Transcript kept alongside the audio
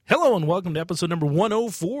Hello and welcome to episode number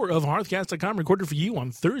 104 of Hearthcast.com, recorded for you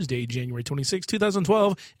on Thursday, January 26,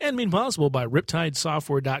 2012, and made possible by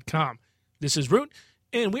RiptideSoftware.com. This is Root,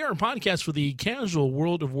 and we are a podcast for the casual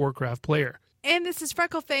World of Warcraft player. And this is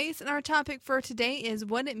Freckleface, and our topic for today is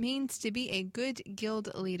what it means to be a good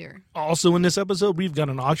guild leader. Also in this episode, we've got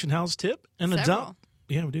an auction house tip and Several.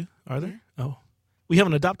 Yeah, we do. Are there? Oh. We have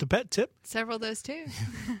an adopt a pet tip. Several of those, too.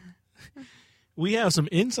 We have some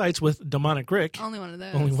insights with Demonic Rick. Only one of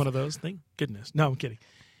those. Only one of those. Thank goodness. No, I'm kidding.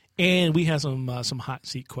 And we have some hot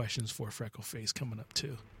seat questions for Freckleface coming up,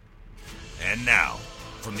 too. And now,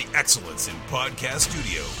 from the Excellence in Podcast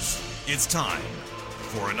Studios, it's time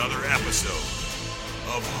for another episode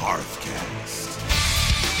of Hearthcast.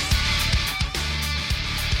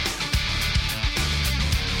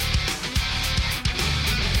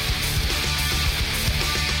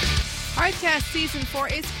 Hearthcast Season 4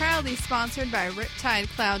 is proudly sponsored by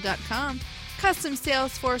RiptideCloud.com, custom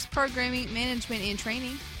Salesforce programming, management, and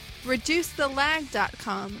training.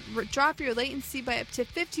 ReduceTheLag.com, drop your latency by up to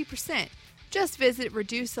 50%. Just visit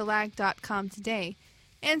ReduceTheLag.com today.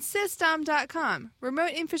 And System.com,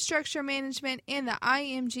 remote infrastructure management, and the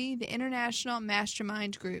IMG, the International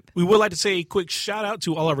Mastermind Group. We would like to say a quick shout out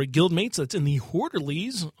to all of our guildmates that's in the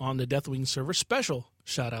Horderlies on the Deathwing server. Special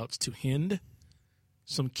shout outs to Hind.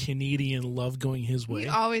 Some Canadian love going his way. We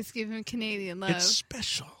always give him Canadian love. It's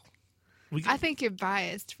special. I think you're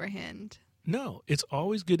biased for Hind. No, it's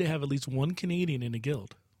always good to have at least one Canadian in a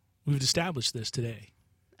guild. We've established this today.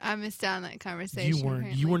 I missed out on that conversation. You weren't.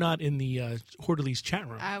 Apparently. You were not in the Horderlies chat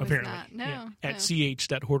room. I was apparently. not. No. Yeah, no. at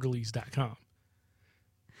ch.horderlies.com.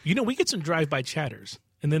 You know, we get some drive-by chatters,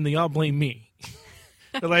 and then they all blame me.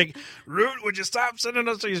 They're like, Root, would you stop sending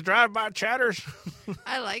us these drive-by chatters?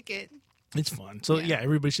 I like it. It's fun. So, yeah,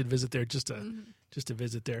 everybody should visit there just to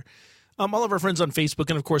visit there. All of our friends on Facebook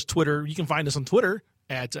and, of course, Twitter. You can find us on Twitter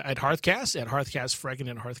at Hearthcast, at HearthcastFrecken,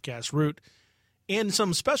 and HearthcastRoot. And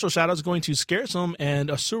some special shout-outs going to Scaresome and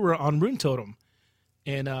Asura on Rune Totem.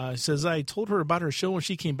 And says, I told her about her show and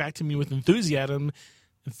she came back to me with enthusiasm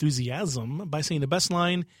by saying the best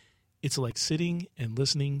line, it's like sitting and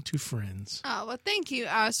listening to friends. Oh, well, thank you,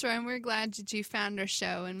 Asura, and we're glad that you found our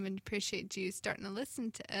show, and we appreciate you starting to listen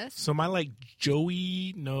to us. So am I like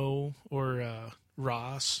Joey? No. Or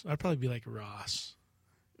Ross? I'd probably be like Ross.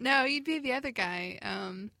 No, you'd be the other guy.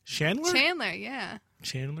 Chandler? Chandler, yeah.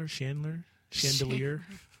 Chandelier?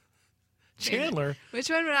 Chandler? Which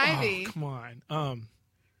one would I be? Come on.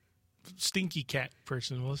 Stinky cat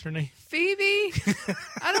person. What was her name? Phoebe?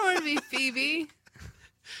 I don't want to be Phoebe.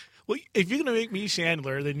 Well, if you're going to make me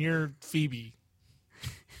Chandler, then you're Phoebe.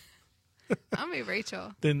 I'll be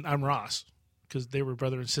Rachel. Then I'm Ross, because they were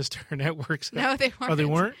brother and sister, and that works. No, they weren't. Oh, they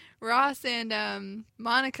weren't? Ross and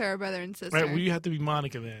Monica are brother and sister. Right, well, you have to be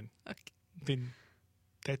Monica then. Okay. Then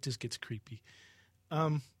that just gets creepy.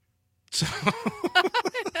 So,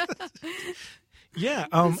 yeah.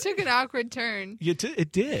 This took an awkward turn.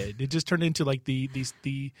 It did. It just turned into like the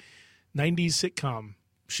 90s sitcom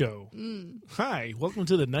show. Hi, welcome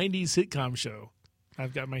to the 90s sitcom show.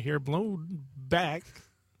 I've got my hair blown back.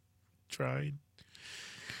 Tried.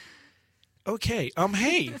 Okay.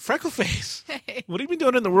 Hey, Freckleface. Hey. What have you been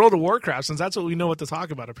doing in the World of Warcraft, since that's what we know what to talk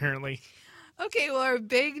about, apparently? Okay, well, our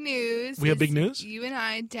big news. We have is big news? You and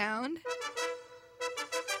I downed.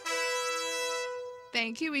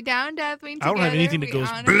 Thank you. We downed Deathwing together. I don't have anything that We goes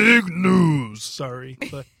honored- big news. Sorry.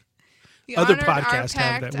 But we other honored our podcasts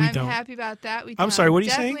have pact. that. We I'm don't. happy about that. We I'm sorry, what are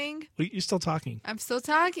you downed saying? Deathwing. You're still talking. I'm still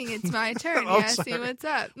talking. It's my turn. Oh, Yeah, see sorry. what's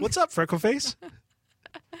up. What's up, Freckleface?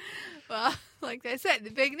 Well, like I said,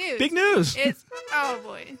 the big news. Big news. It's, oh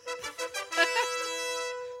boy.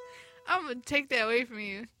 I'm going to take that away from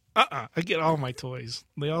you. I get all my toys.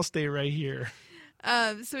 They all stay right here.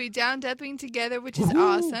 So we downed Deathwing together, which is Woo-hoo!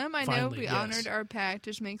 awesome. I know Finally, we yes. honored our pact,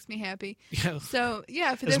 which makes me happy. Yeah. So,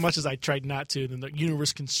 yeah. For As the much as I tried not to, then the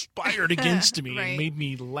universe conspired against me Right. and made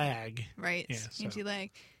me lag. Right. Yeah, so.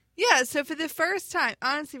 Anti-lag. Yeah, so for the first time,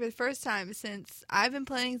 honestly, for the first time since I've been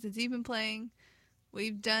playing, since you've been playing,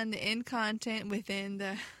 we've done the end content within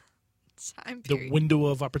the time period. The window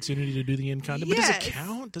of opportunity to do the end content. But does it Yes.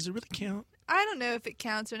 count? Does it really count? I don't know if it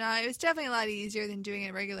counts or not. It was definitely a lot easier than doing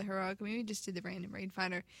a regular heroic. I mean, we just did the random raid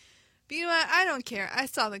finder. But you know what? I don't care. I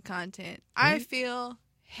saw the content. I feel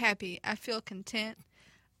happy. I feel content.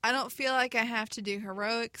 I don't feel like I have to do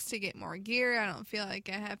heroics to get more gear. I don't feel like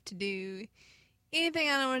I have to do anything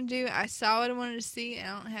I don't want to do. I saw what I wanted to see, and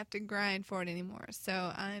I don't have to grind for it anymore.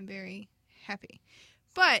 So I'm very happy.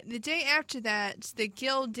 But the day after that, the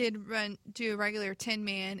guild did do a regular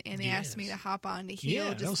 10-man, and they asked me to hop on to heal.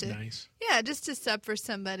 Yeah, that was nice. Yeah, just to sub for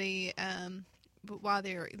somebody, but while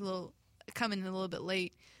they're coming in a little bit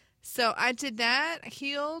late. So I did that. I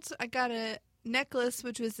healed. I got a necklace,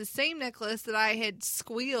 which was the same necklace that I had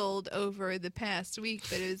squealed over the past week,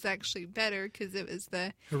 but it was actually better because it was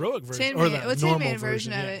the heroic version 10-man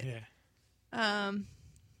version of it. Yeah.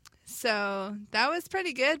 So that was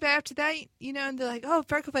pretty good. But after that, and they're like, "Oh,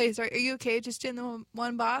 Freckleface, are you okay just doing the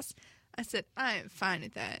one boss?" I said, "I am fine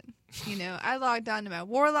at that." I logged on to my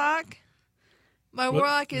warlock. My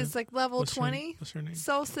warlock is like level 20. What's her name?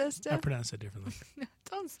 Soul Sister. I pronounce it differently. No,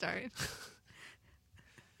 don't start.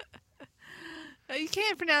 You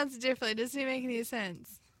can't pronounce it differently. It doesn't even make any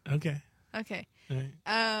sense. Okay. Okay. All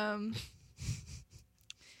right.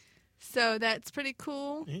 So that's pretty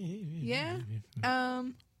cool. Yeah.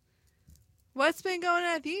 What's been going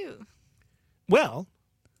on with you? Well,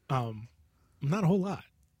 not a whole lot.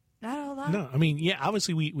 Not a whole lot. No, I mean, yeah,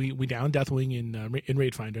 obviously we downed Deathwing in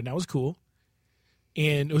Raid Finder, and that was cool.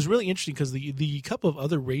 And it was really interesting because the couple of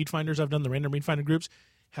other Raid Finders I've done, the random Raid Finder groups,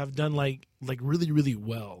 have done like really, really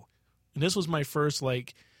well. And this was my first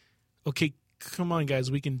okay, come on,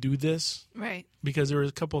 guys, we can do this. Right. Because there were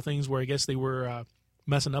a couple of things where I guess they were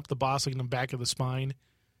messing up the boss, like in the back of the spine.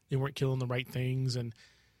 They weren't killing the right things, and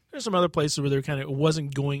there's some other places where it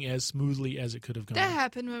wasn't going as smoothly as it could have gone. That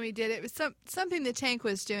happened when we did it. It was something the tank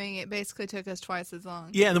was doing. It basically took us twice as long.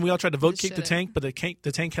 Yeah, and then we all tried to vote kick the tank, but the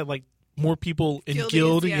tank had more people in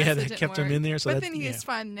guild. Yeah, that kept him in there. So but then he was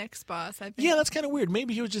fine the next boss, I think. Yeah, that's kind of weird.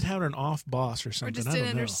 Maybe he was just having an off boss or something. Or just didn't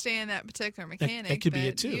understand that particular mechanic. That could be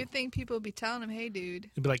it, too. You'd think people would be telling him, "Hey, dude."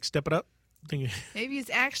 It'd be like, step it up. Maybe he's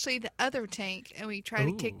actually the other tank, and we tried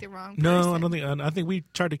to kick the wrong person. No, I don't think. I think we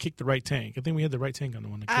tried to kick the right tank. I think we had the right tank on the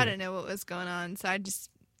one. I don't know what was going on, so if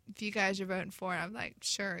you guys are voting for it, I'm like,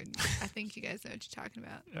 sure. I think you guys know what you're talking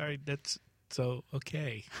about. All right, that's so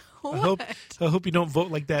okay. What? I hope you don't vote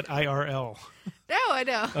like that IRL. No, I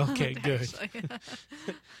don't. Okay, good.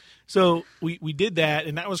 So we did that,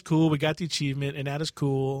 and that was cool. We got the achievement, and that is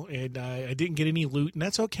cool. And I didn't get any loot, and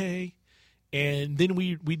that's okay. And then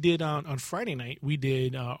we did on Friday night, we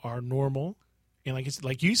did our normal. And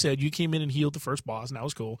like you said, you came in and healed the first boss, and that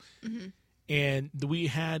was cool. Mm-hmm. And we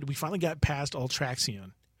finally got past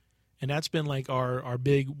Altraxion. And that's been like our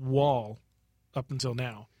big wall up until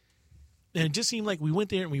now. And it just seemed like we went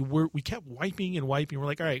there and we kept wiping and wiping. We're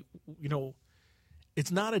like, all right,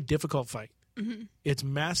 it's not a difficult fight. Mm-hmm. It's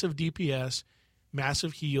massive DPS,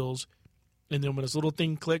 massive heals, and then when this little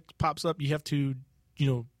thing pops up, you have to,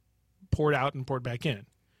 pour it out and pour it back in.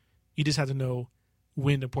 You just have to know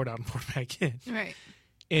when to pour it out and pour it back in. Right.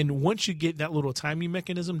 And once you get that little timing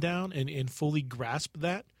mechanism down and fully grasp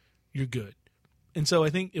that, you're good. And so I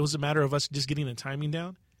think it was a matter of us just getting the timing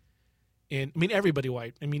down. And I mean, everybody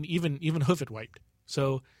wiped. I mean, even Hoofit wiped.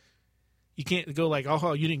 So you can't go like,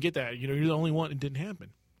 oh, you didn't get that. You're the only one. It didn't happen.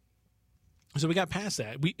 So we got past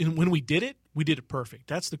that. And when we did it perfect.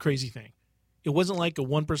 That's the crazy thing. It wasn't like a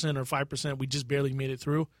 1% or 5%. We just barely made it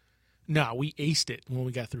through. No, we aced it when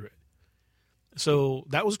we got through it. So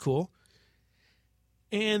that was cool.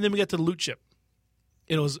 And then we got to the loot ship.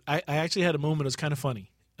 It was I actually had a moment. It was kind of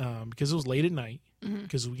funny because it was late at night.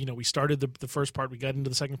 Because we started the first part. We got into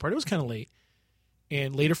the second part. It was kind of late,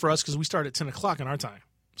 and later for us because we started at 10 o'clock in our time.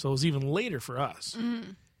 So it was even later for us.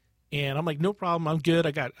 Mm-hmm. And I'm like, no problem. I'm good.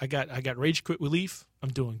 I got rage quit relief. I'm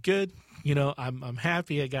doing good. I'm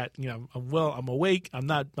happy. I got I'm well. I'm awake.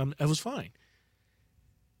 I was fine.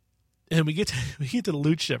 And we get to the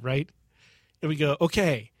loot ship, right? And we go,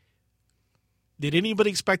 okay. Did anybody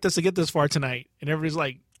expect us to get this far tonight? And everybody's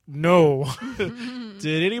like, no.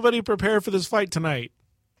 Did anybody prepare for this fight tonight?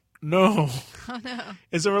 No. Oh, no.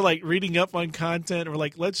 And so we're like reading up on content. And we're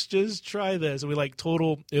like, let's just try this. And we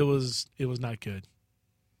it was not good.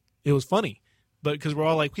 It was funny. But because we're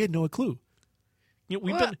all like, we had no clue.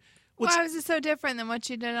 Why was it so different than what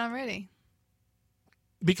you did already?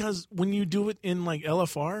 Because when you do it in like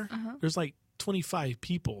LFR, there's like 25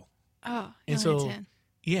 people. Oh, and so 10.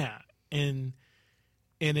 Yeah, and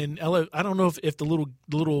in I don't know if the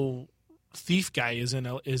little thief guy is in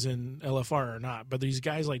LFR or not, but these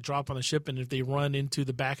guys like drop on the ship, and if they run into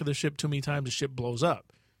the back of the ship too many times, the ship blows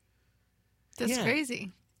up. That's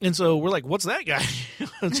crazy. And so we're like, what's that guy?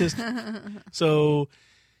 So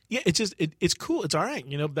yeah, it's cool. It's all right.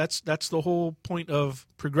 That's the whole point of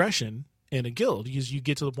progression in a guild, is you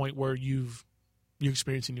get to the point where you're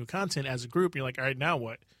experiencing new content as a group. And you're like, all right, now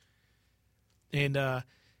what? And I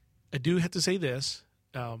do have to say this: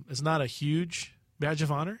 it's not a huge badge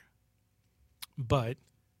of honor, but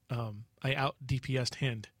I out DPS'd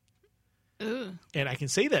Hind. Ooh. And I can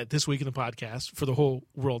say that this week in the podcast for the whole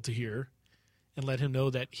world to hear, and let him know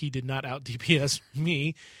that he did not out DPS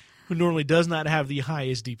me, who normally does not have the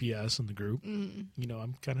highest DPS in the group.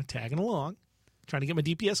 I'm kind of tagging along. trying to get my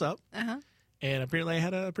DPS up, Uh-huh. and apparently I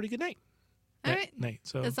had a pretty good night. All that right. night.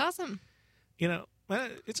 So That's awesome.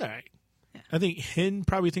 it's all right. Yeah. I think Hen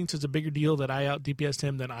probably thinks it's a bigger deal that I out DPS'd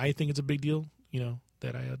him than I think it's a big deal.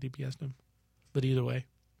 That I out DPS'd him. But either way,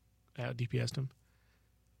 I out DPS'd him.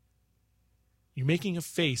 You're making a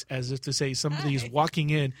face as if to say somebody's walking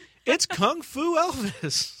in. It's Kung Fu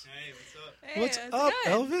Elvis. Hey, what's up? Hey, What's that's up,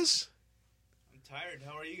 good. Elvis? I'm tired.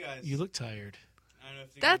 How are you guys? You look tired. I don't know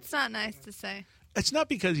if you That's not nice to say. It's not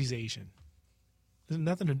because he's Asian. There's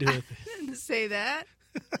nothing to do with it. Didn't say that.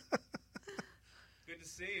 Good to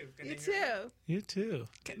see you. Can You they hear me? too. You too.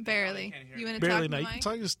 Barely. can't hear You me. want to Barely talk now. to You can Mike?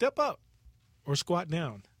 talk to step up or squat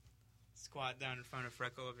down. Squat down in front of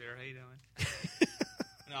Freckle over here. How you doing?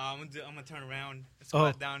 No, I'm gonna turn around and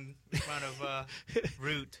squat down in front of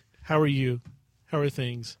Root. How are you? How are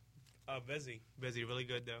things? Busy, really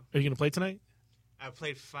good though. Are you going to play tonight? I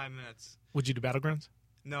played 5 minutes. Would you do Battlegrounds?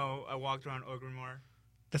 No, I walked around Ogrenmore.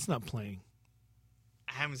 That's not playing.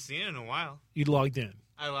 I haven't seen it in a while. You logged in.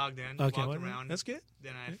 I logged in, Okay, walked well, around. that's good.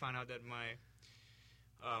 Then I found out that my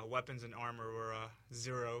weapons and armor were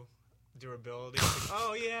 0 durability. I was like,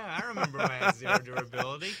 oh yeah, I remember I had 0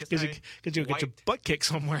 durability Because you'll get your wiped. butt kicked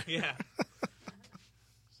somewhere. Yeah.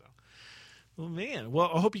 So Oh, man.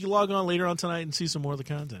 Well, I hope you can log on later on tonight and see some more of the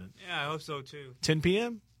content. yeah, I hope so too. 10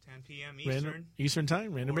 p.m. 10 p.m. Eastern Random, Eastern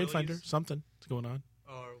time. Random Raid Orleans. Finder. Something is going on.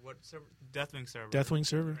 or what server? Deathwing server. Deathwing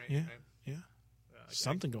server. Right, Yeah. right. Yeah. I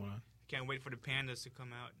Something going on. can't wait for the pandas to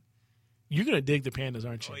come out. You're going to dig the pandas,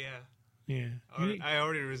 aren't you? Oh yeah. Yeah. I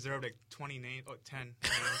already reserved like 20 names. Oh, 10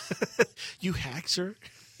 names. You hacker.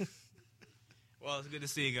 Well, it's good to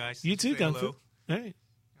see you guys. You too, Say Kung hello. Fu. All right.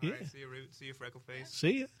 All Yeah. right, see you, Root. See you, Freckleface.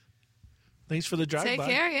 See ya. Thanks for the drive Take by.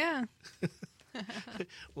 care, yeah.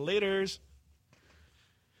 Laters.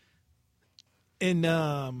 And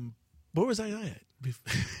where was I at?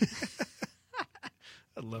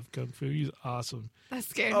 I love Kung Fu. He's awesome. That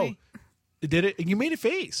scared Oh, me. did it? And you made a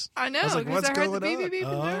face. I know, I was like, because what's I heard going the beep, on? beep, beep,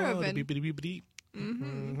 and the door Oh, the open. beep, beep, beep, beep.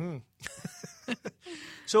 Mm-hmm.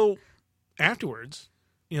 So afterwards,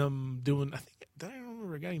 doing, I don't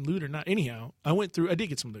remember getting loot or not. Anyhow, I did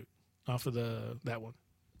get some loot off of that one.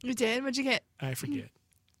 You did? What'd you get? I forget.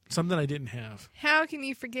 Something I didn't have. How can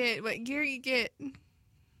you forget what gear you get? You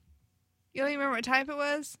don't even remember what type it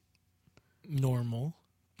was? Normal.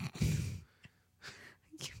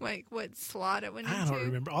 Like what slot it went into? I don't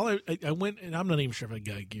remember. I went, and I'm not even sure if I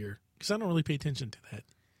got gear because I don't really pay attention to that.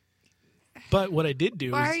 But what I did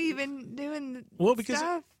do Why is, are you even doing the because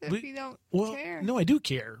stuff if you don't care? no, I do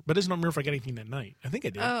care, but I just don't remember if I got anything that night. I think I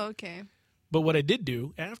did. Oh, okay. But what I did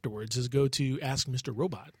do afterwards is go to Ask Mr.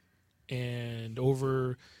 Robot, and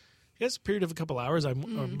over a period of a couple hours, or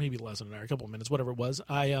maybe less than an hour, a couple of minutes, whatever it was,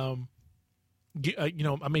 I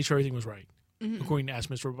I made sure everything was right according to Ask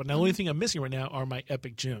Mr. Robot. Now, the only thing I'm missing right now are my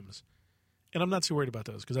epic gems, and I'm not too worried about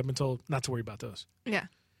those because I've been told not to worry about those. Yeah.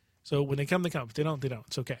 So when they come, they come. If they don't, they don't.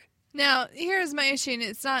 It's okay. Now, here's my issue, and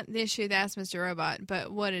it's not the issue with Ask Mr. Robot,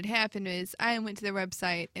 but what had happened is I went to their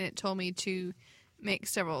website, and it told me to make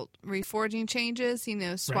several reforging changes,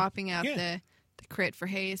 swapping out Yeah. the crit for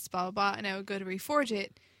haste, blah, blah, blah, and I would go to reforge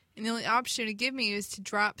it, and the only option to give me was to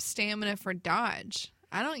drop stamina for dodge.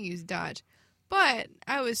 I don't use dodge, but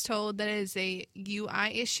I was told that it is a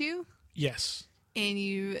UI issue, Yes. and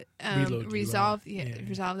you Reload UI. resolve Yeah.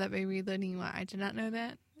 resolve that by reloading UI. I did not know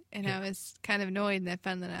that. And Yeah. I was kind of annoyed, and I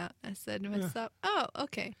found that out. I said, "What's up?" Oh,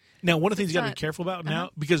 okay. Now, one of the things you got to be not- careful about now,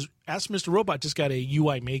 because Ask Mr. Robot just got a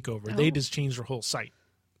UI makeover. They Oh. just changed their whole site.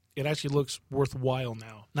 It actually looks worthwhile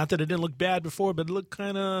now. Not that it didn't look bad before, but it looked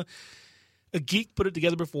kind of a geek put it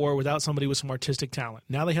together before without somebody with some artistic talent.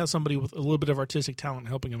 Now they have somebody with a little bit of artistic talent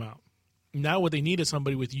helping them out. Now what they need is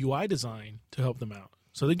somebody with UI design to help them out.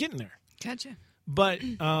 So they're getting there. Gotcha. But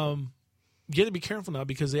you got to be careful now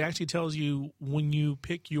because they actually tells you when you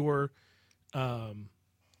pick your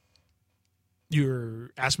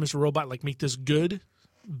Ask Mr. Robot, like make this good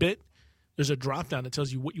bit, there's a drop down that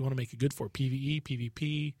tells you what you want to make it good for, PvE,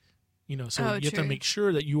 PvP, so Oh, you have to true. make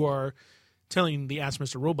sure that you are telling the Ask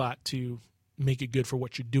Mr. Robot to make it good for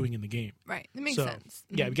what you're doing in the game. Right. That makes So, sense.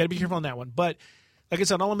 Yeah, we got to be careful on that one. But like I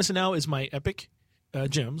said, all I'm missing now is my epic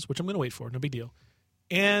gems, which I'm going to wait for, no big deal.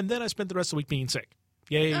 And then I spent the rest of the week being sick.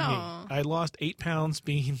 Yay Aw. me. I lost 8 pounds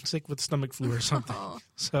being sick with stomach flu or something. Oh,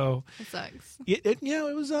 So that sucks. it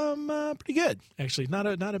was pretty good actually. Not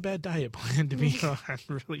a bad diet plan to be on.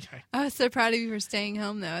 Really, I was so proud of you for staying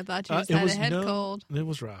home, though. I thought you just it had was a head cold. It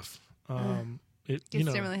was rough. It You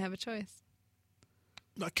didn't really have a choice.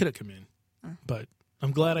 I could have come in, but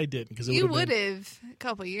I'm glad I didn't because You would have a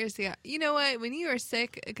couple years ago. You know what? When you were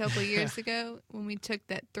sick a couple years ago, when we took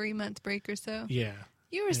that 3-month break or so, Yeah.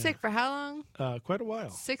 You were sick for how long? Quite a while.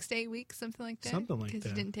 6 to 8 weeks, something like that. Something like Because that.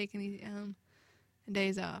 you didn't take any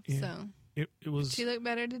days off. Yeah. So It was. she looked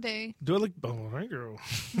better today. Do I look? Oh, my girl.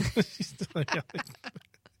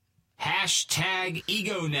 Hashtag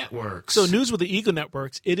Ego Networks. So news with the Ego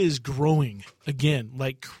Networks, it is growing again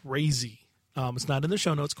like crazy. It's not in the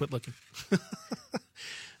show notes. Quit looking.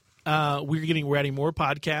 We're adding more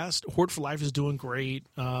podcasts. Horde for Life is doing great.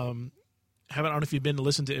 I don't know if you've been to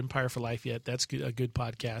listen to Empire for Life yet. That's a good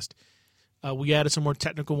podcast. We added some more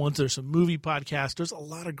technical ones. There's some movie podcasts. There's a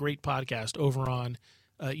lot of great podcasts over on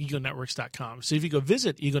egonetworks.com. So if you go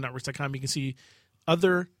visit egonetworks.com, you can see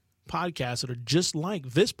other podcasts that are just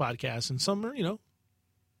like this podcast, and some are,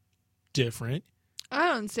 different. I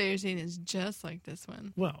don't say you're saying it's just like this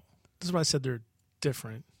one. Well, this is why I said they're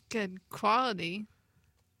different. Good quality,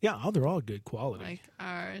 Yeah, they're all good quality. like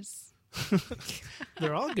ours.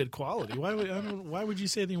 They're all good quality. Why would you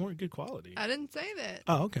say they weren't good quality? I didn't say that.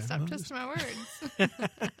 Oh, okay. Stop Well, twisting my words.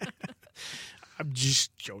 I'm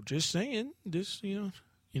just saying. This, you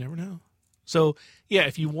never know. So yeah,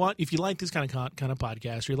 if you like this kind of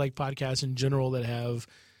podcast, or you like podcasts in general that have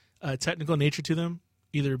a technical nature to them,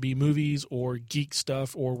 either be movies or geek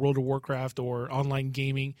stuff or World of Warcraft or online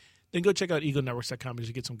gaming, then go check out egonetworks.com because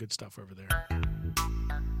you get some good stuff over there.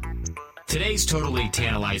 Today's totally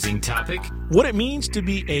tantalizing topic, What it means to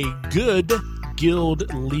be a good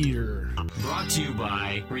guild leader. brought to you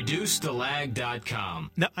by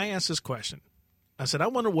ReduceTheLag.com. Now, I asked this question. I said, I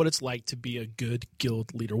wonder what it's like to be a good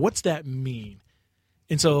guild leader. What's that mean?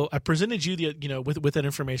 And so I presented you with that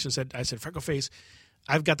information. I said, Freckleface,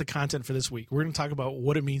 I've got the content for this week. We're going to talk about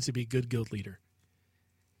what it means to be a good guild leader.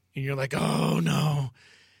 And you're like, oh no,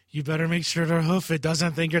 you better make sure to Hoof it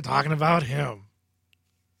doesn't think you're talking about him.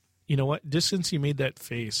 You know what? Just since you made that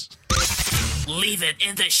face, Leave it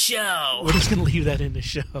in the show. we're just going to leave that in the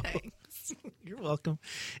show. You're welcome.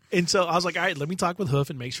 And so I was like, all right, let me talk with Hoof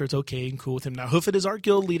and make sure it's okay and cool with him. Now, Hoofit is our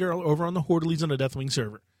guild leader over on the Horde Leads on the Deathwing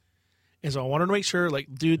server. And so I wanted to make sure, like,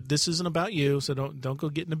 dude, this isn't about you, so don't go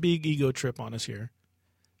getting a big ego trip on us here.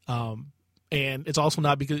 And it's also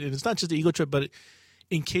not because it's not just an ego trip, but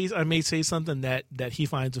in case I may say something that he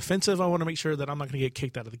finds offensive, I want to make sure that I'm not going to get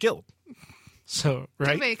kicked out of the guild. So,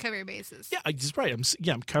 right? Way to cover your bases. Yeah, just right. I'm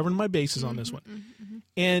covering my bases on this one.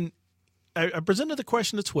 And I presented the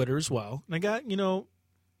question to Twitter as well, and I got,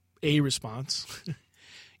 a response.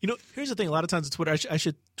 Here's the thing. A lot of times on Twitter, I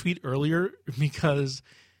should tweet earlier because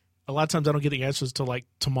a lot of times I don't get the answers till like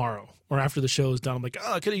tomorrow or after the show is done. I'm like,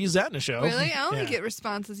 oh, I could have used that in the show. Really? I only Yeah. get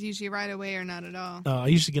responses usually right away or not at all. I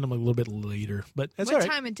usually get them a little bit later, but that's What all right.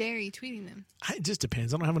 time of day are you tweeting them? It just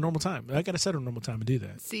depends. I don't have a normal time. I got to set a normal time to do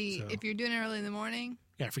that. See, So, if you're doing it early in the morning,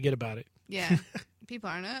 yeah, forget about it. yeah, people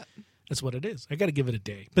aren't up. That's what it is. I got to give it a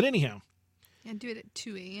day. But anyhow, And do it at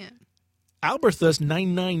 2 a.m.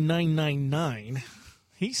 Alberthus99999,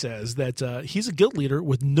 he says that he's a guild leader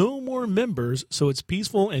with no more members, so it's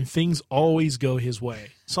peaceful and things always go his way.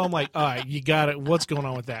 So I'm like, all right, you got it. What's going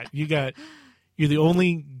on with that? You're the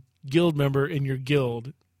only guild member in your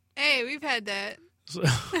guild. Hey, we've had that. So,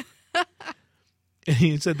 and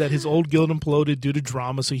he said that his old guild imploded due to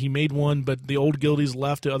drama, so he made one, but the old guildies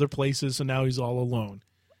left to other places, so now he's all alone.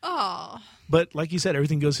 Oh, But like you said,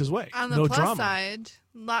 everything goes his way. on the No plus drama. side,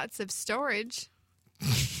 lots of storage.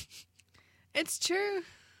 It's true.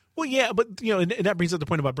 Well, yeah, but and that brings up the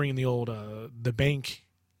point about bringing the old the bank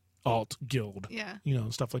alt guild, Yeah.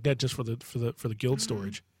 Stuff like that, just for the guild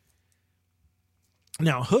storage.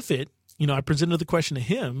 Now, Hoofit, I presented the question to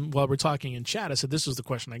him while we're talking in chat. I said, "This is the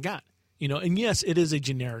question I got." And yes, it is a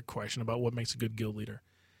generic question about what makes a good guild leader.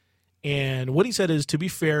 And what he said is, to be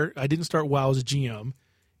fair, I didn't start WoW as a GM.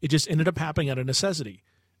 It just ended up happening out of necessity.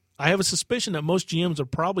 I have a suspicion that most GMs are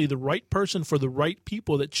probably the right person for the right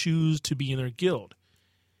people that choose to be in their guild.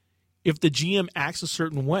 If the GM acts a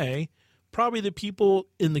certain way, probably the people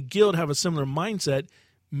in the guild have a similar mindset,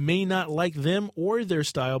 may not like them or their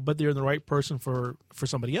style, but they're the right person for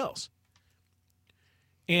somebody else.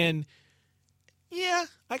 And yeah,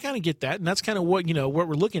 I kind of get that. And that's kind of what we're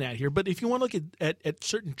looking at here. But if you want to look at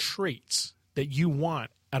certain traits that you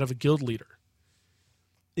want out of a guild leader,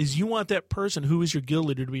 is you want that person who is your guild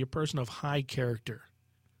leader to be a person of high character.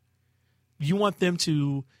 You want them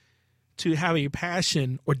to have a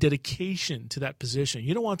passion or dedication to that position.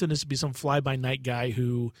 You don't want them to be some fly-by-night guy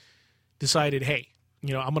who decided, hey, I'm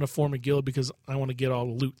going to form a guild because I want to get all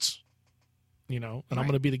the loots, and I'm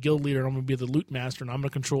going to be the guild leader, and I'm going to be the loot master, and I'm going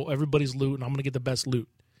to control everybody's loot, and I'm going to get the best loot.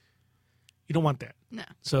 You don't want that. No.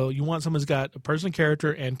 So you want someone who's got a person,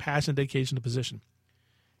 character, and passion, dedication to position.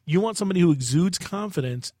 You want somebody who exudes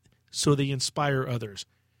confidence so they inspire others.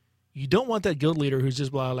 You don't want that guild leader who's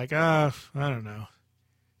just like, I don't know.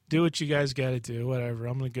 Do what you guys got to do. Whatever.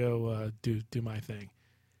 I'm going to go do my thing.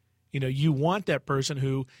 You want that person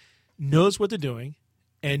who knows what they're doing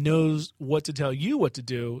and knows what to tell you what to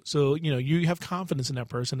do. So, you have confidence in that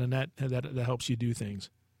person, and that helps you do things.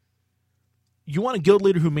 You want a guild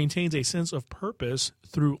leader who maintains a sense of purpose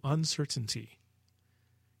through uncertainty.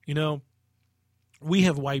 We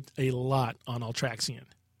have wiped a lot on Altraxian.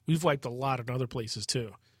 We've wiped a lot in other places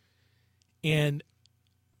too. And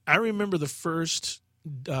I remember the first,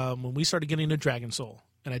 when we started getting into Dragon Soul,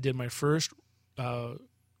 and I did my first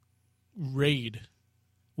raid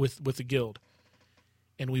with the guild,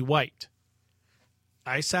 and we wiped.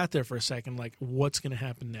 I sat there for a second like, what's going to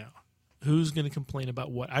happen now? Who's going to complain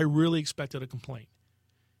about what? I really expected a complaint.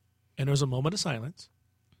 And there was a moment of silence.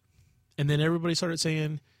 And then everybody started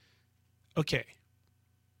saying, okay,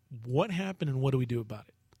 what happened and what do we do about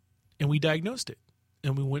it? And we diagnosed it.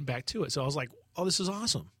 And we went back to it. So I was like, oh, this is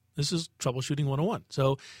awesome. This is troubleshooting 101.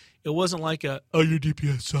 So it wasn't like your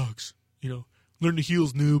DPS sucks. Learn the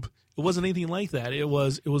heals, noob. It wasn't anything like that. It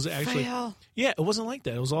was actually, Fail. Yeah, it wasn't like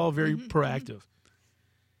that. It was all very proactive.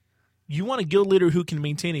 You want a guild leader who can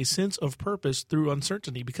maintain a sense of purpose through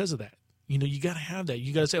uncertainty because of that. You got to have that.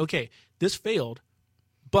 You got to say, okay, this failed,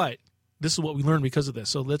 but this is what we learned because of this.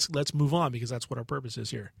 So let's move on because that's what our purpose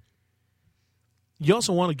is here. You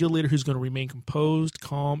also want a guild leader who's going to remain composed,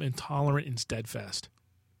 calm, and tolerant and steadfast.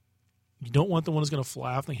 You don't want the one who's going to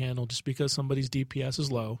fly off the handle just because somebody's DPS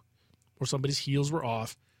is low or somebody's heals were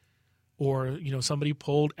off or, somebody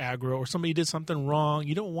pulled aggro or somebody did something wrong.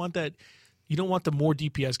 You don't want that. You don't want the more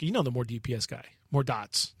DPS guy. The more DPS guy. More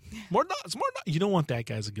dots. More dots. You don't want that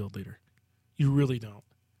guy as a guild leader. You really don't.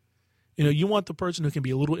 You want the person who can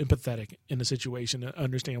be a little empathetic in the situation and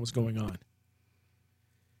understand what's going on.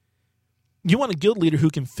 You want a guild leader who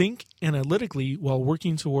can think analytically while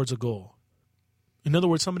working towards a goal. In other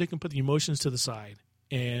words, somebody who can put the emotions to the side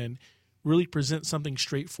and really present something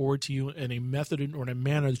straightforward to you in a method or in a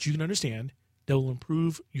manner that you can understand that will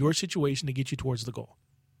improve your situation to get you towards the goal.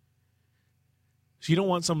 So you don't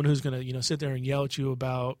want someone who's going to, sit there and yell at you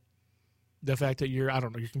about the fact that your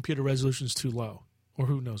computer resolution is too low or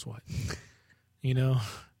who knows what.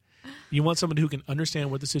 You want somebody who can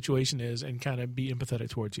understand what the situation is and kind of be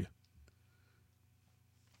empathetic towards you.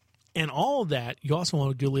 And all of that, you also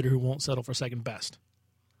want a guild leader who won't settle for second best.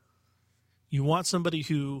 You want somebody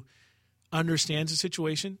who understands the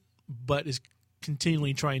situation but is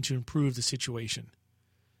continually trying to improve the situation.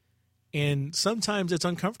 And sometimes it's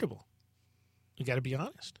uncomfortable. You got to be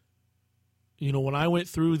honest. When I went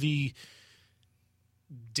through the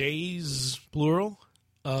days, plural,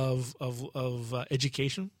 of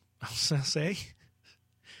education, I'll say,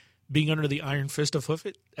 being under the iron fist of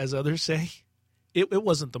Hoofit, as others say, it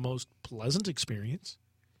wasn't the most pleasant experience,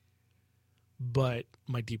 but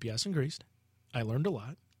my DPS increased. I learned a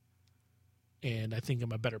lot, and I think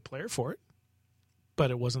I'm a better player for it, but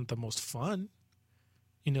it wasn't the most fun.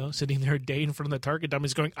 Sitting there a day in front of the target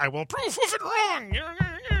dummies going, I will prove Hoofit wrong.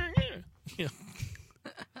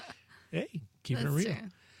 Hey, keeping it real. True.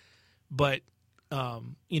 But,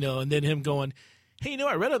 and then him going, hey,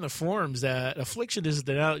 I read on the forums that Affliction is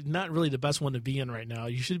not really the best one to be in right now.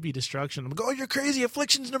 You should be Destruction. I'm like, oh, you're crazy.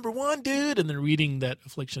 Affliction's number one, dude. And then reading that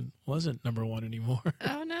Affliction wasn't number one anymore.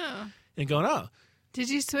 Oh, no. And going, oh. Did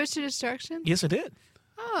you switch to Destruction? Yes, I did.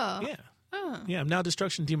 Oh. Yeah. Oh. Yeah, I'm now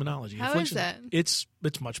Destruction Demonology. How Affliction, is that?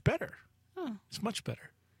 It's much better. Oh. It's much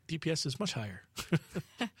better. DPS is much higher.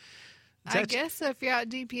 I guess so if you're out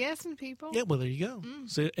DPSing people. Yeah, well, there you go.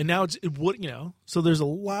 So, and now so there's a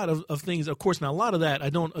lot of things. Of course, now a lot of that, I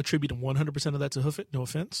don't attribute 100% of that to Hoofit, no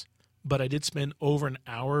offense. But I did spend over an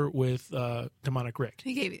hour with Demonic Rick.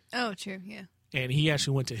 He gave you, oh, true, yeah. And he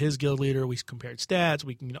actually went to his guild leader. We compared stats.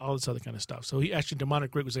 We can all this other kind of stuff. So he actually,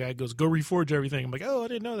 Demonic Rick was the guy who goes, go reforge everything. I'm like, oh, I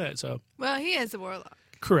didn't know that. So well, he has a warlock.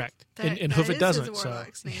 Correct. And Hoofit doesn't. His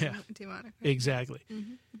warlock's name, yeah, Demonic Rick. exactly.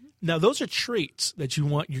 Now, those are traits that you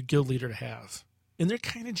want your guild leader to have. And they're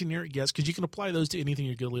kind of generic, yes, because you can apply those to anything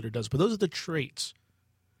your guild leader does. But those are the traits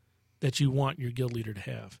that you want your guild leader to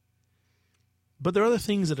have. But there are other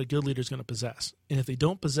things that a guild leader is going to possess. And if they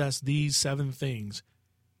don't possess these 7 things,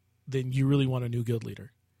 then you really want a new guild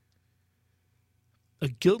leader. A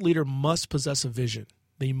guild leader must possess a vision.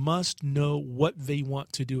 They must know what they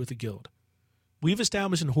want to do with the guild. We've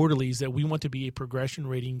established in Horderlies that we want to be a progression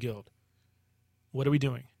rating guild. What are we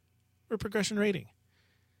doing? We're progression rating.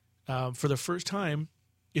 For the first time,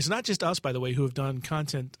 it's not just us, by the way, who have done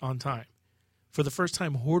content on time. For the first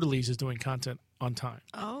time, Horderlies is doing content on time.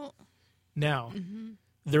 Oh. Now,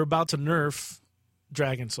 they're about to nerf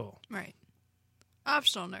Dragon Soul. Right.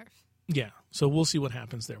 Optional nerf. Yeah, so we'll see what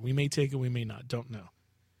happens there. We may take it, we may not. Don't know.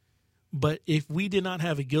 But if we did not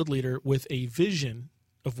have a guild leader with a vision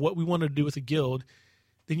of what we wanted to do with the guild,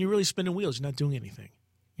 then you're really spinning wheels. You're not doing anything.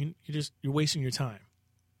 You're wasting your time.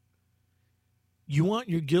 You want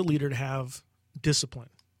your guild leader to have discipline.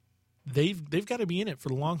 They've got to be in it for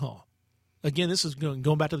the long haul. Again, this is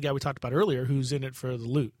going back to the guy we talked about earlier who's in it for the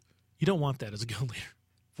loot. You don't want that as a guild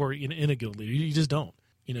leader, in a guild leader. You just don't.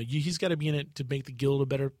 He's got to be in it to make the guild a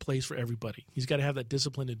better place for everybody. He's got to have that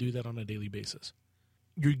discipline to do that on a daily basis.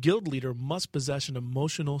 Your guild leader must possess an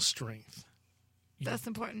emotional strength. That's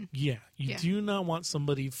important. Yeah. You do not want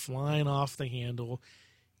somebody flying off the handle,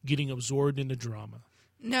 getting absorbed into drama.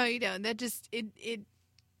 No, you don't. That just it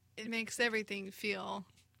makes everything feel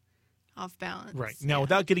off balance. Right. Now,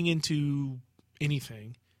 without getting into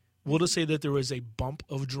anything, we'll just say that there was a bump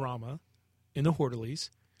of drama in the Horderlies,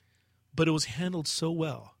 but it was handled so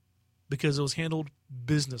well because it was handled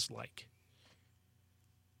business-like.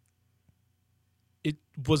 It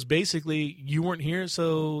was basically, you weren't here,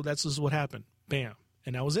 so that's just what happened. Bam.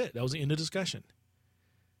 And that was it. That was the end of discussion.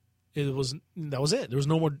 That was it. There was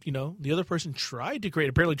no more, the other person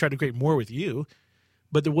apparently tried to create more with you,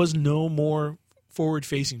 but there was no more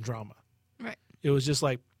forward-facing drama. Right. It was just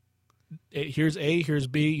like, here's A, here's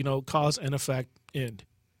B, cause and effect, end.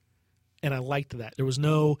 And I liked that. There was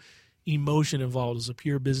no emotion involved. It was a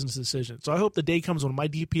pure business decision. So I hope the day comes when my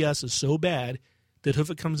DPS is so bad that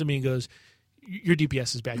Hoofit comes to me and goes, your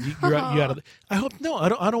DPS is bad. You're out of it. I hope, no, I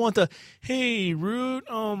don't want the, hey, Root,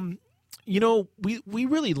 we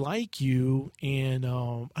really like you, and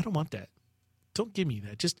I don't want that. Don't give me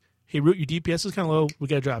that. Just, hey, Root, your DPS is kind of low. We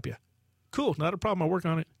got to drop you. Cool, not a problem. I'll work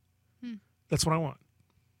on it. That's what I want.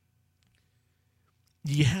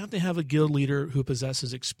 You have to have a guild leader who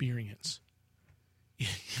possesses experience.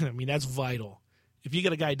 I mean, that's vital. If you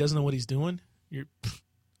got a guy who doesn't know what he's doing,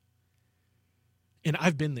 and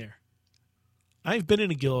I've been there. I've been in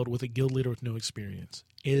a guild with a guild leader with no experience.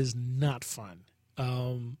 It is not fun.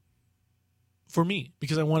 For me,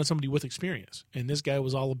 because I wanted somebody with experience. And this guy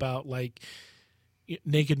was all about,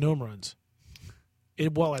 naked gnome runs.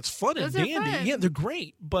 While it's fun and dandy, yeah, they're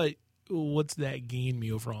great, but what's that gain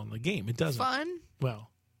me overall in the game? It doesn't. Fun? Well,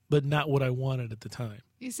 but not what I wanted at the time.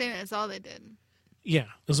 You saying that's all they did? Yeah,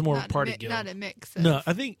 it was more of a party guild. Not a mix. No,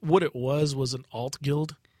 I think what it was an alt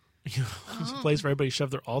guild. It's a place where everybody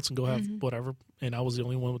shove their alts and go have whatever, and I was the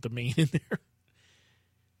only one with the main in there.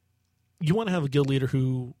 You want to have a guild leader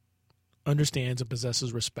who understands and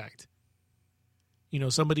possesses respect.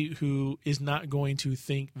 Somebody who is not going to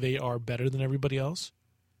think they are better than everybody else.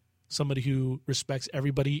 Somebody who respects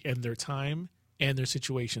everybody and their time and their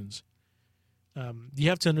situations. You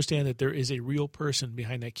have to understand that there is a real person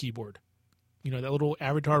behind that keyboard. That little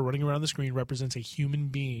avatar running around the screen represents a human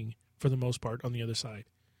being for the most part on the other side.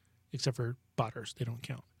 Except for botters. They don't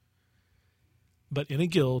count. But in a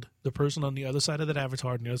guild, the person on the other side of that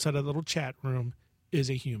avatar, on the other side of the little chat room, is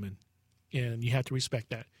a human. And you have to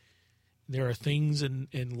respect that. There are things in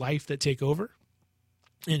life that take over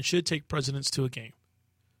and should take precedence to a game.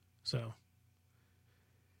 So,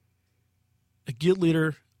 a guild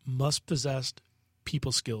leader must possess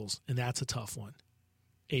people skills, and that's a tough one.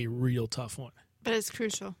 A real tough one. But it's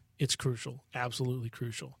crucial. It's crucial. Absolutely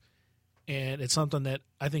crucial. And it's something that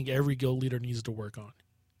I think every guild leader needs to work on.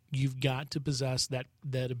 You've got to possess that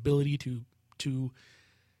ability to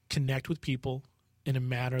connect with people in a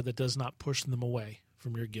manner that does not push them away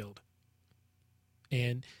from your guild.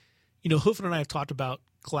 And, Hoofit and I have talked about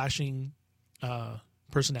clashing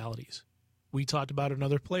personalities. We talked about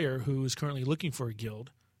another player who is currently looking for a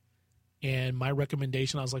guild. And my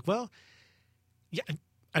recommendation, I was like, well, yeah,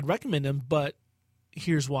 I'd recommend him, but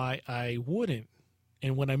here's why I wouldn't.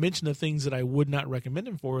 And when I mentioned the things that I would not recommend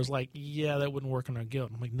him for, it was like, yeah, that wouldn't work on our guild.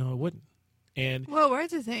 I'm like, no, it wouldn't. And what were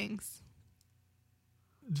the things?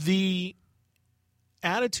 The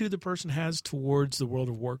attitude the person has towards the World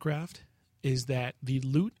of Warcraft is that the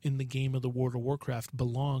loot in the game of the World of Warcraft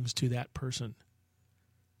belongs to that person.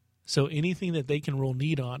 So anything that they can roll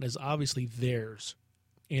need on is obviously theirs.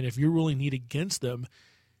 And if you're rolling need against them,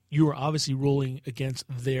 you are obviously rolling against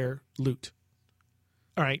their loot.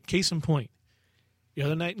 All right, case in point. The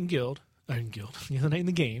other night the other night in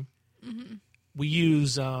the game, we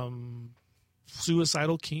use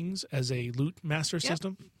Suicidal Kings as a loot master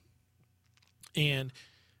system. And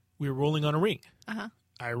we were rolling on a ring.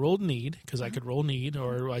 I rolled need because I could roll need,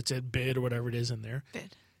 or I said bid or whatever it is in there.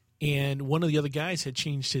 Bid. And one of the other guys had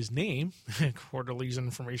changed his name. Quarterly's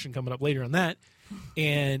information coming up later on that.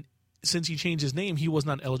 And since he changed his name, he was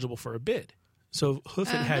not eligible for a bid. So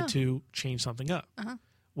Hoofit had to change something up.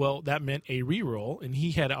 Well, that meant a reroll, and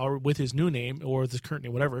he had with his new name or the current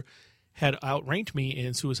name, whatever, had outranked me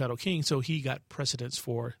in Suicidal King, so he got precedence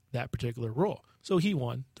for that particular role. So he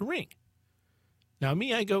won the ring. Now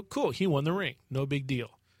me, I go, cool, he won the ring. No big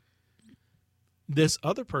deal. This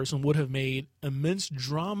other person would have made immense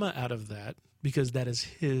drama out of that because that is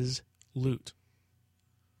his loot.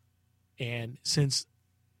 And since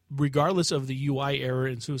regardless of the UI error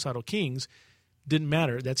in Suicidal Kings, didn't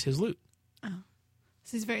matter, that's his loot. Oh.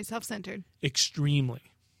 So he's very self-centered. Extremely.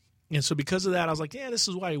 And so because of that, I was like, yeah, this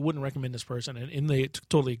is why I wouldn't recommend this person. And they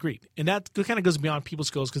totally agreed. And that kind of goes beyond people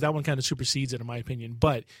skills because that one kind of supersedes it, in my opinion.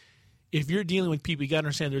 But if you're dealing with people, you got to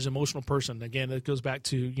understand there's an emotional person. Again, that goes back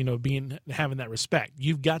to, having that respect.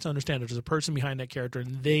 You've got to understand there's a person behind that character,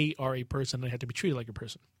 and they are a person. They have to be treated like a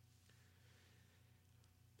person.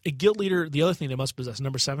 A guild leader, the other thing they must possess,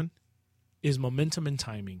 number 7, is momentum and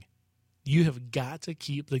timing. You have got to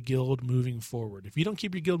keep the guild moving forward. If you don't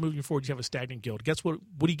keep your guild moving forward, you have a stagnant guild. Guess what?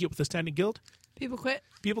 What do you get with a stagnant guild? People quit.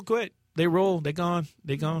 People quit. They roll. They're gone.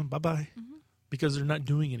 Bye-bye. Mm-hmm. Because they're not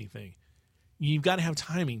doing anything. You've got to have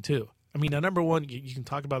timing, too. I mean, now, number one, you can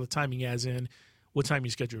talk about the timing as in what time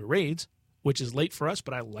you schedule your raids, which is late for us,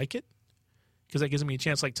 but I like it because that gives me a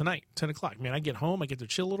chance like tonight, 10 o'clock. Man, I get home. I get to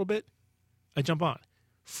chill a little bit. I jump on.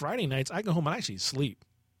 Friday nights, I go home and I actually sleep.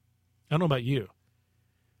 I don't know about you.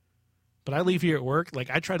 But I leave here at work.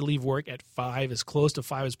 Like, I try to leave work at 5, as close to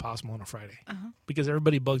 5 as possible on a Friday. Because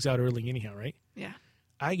everybody bugs out early anyhow, right? Yeah.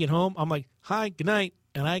 I get home. I'm like, hi, good night.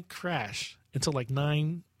 And I crash until like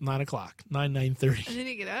 9 o'clock, 9:30. And then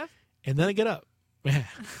you get up? And then I get up. Man.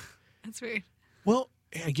 That's weird. Well,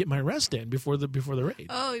 I get my rest in before the raid.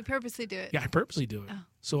 Oh, you purposely do it? Yeah, I purposely do it. Oh.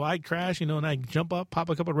 So I crash, and I jump up, pop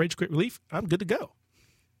a couple of Rage Quit Relief. I'm good to go.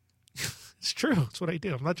 It's true. That's what I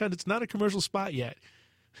do. I'm not trying. It's not a commercial spot yet.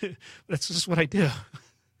 That's just what I do.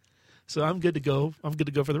 So I'm good to go. I'm good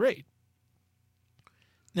to go for the raid.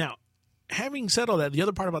 Now, having said all that, the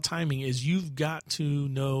other part about timing is you've got to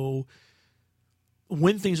know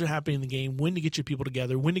when things are happening in the game, when to get your people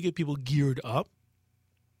together, when to get people geared up.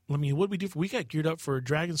 I mean, what did we do? We got geared up for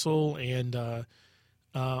Dragon Soul and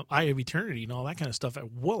Eye of Eternity and all that kind of stuff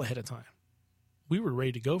well ahead of time. We were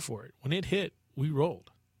ready to go for it. When it hit, we rolled.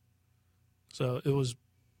 So it was,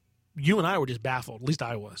 you and I were just baffled. At least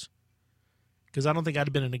I was. Because I don't think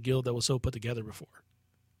I'd been in a guild that was so put together before.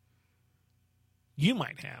 You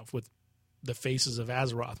might have with the faces of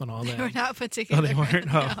Azeroth and all that. They were not put together. Oh, they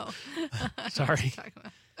weren't? Oh. No. Sorry.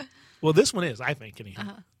 Well, this one is, I think,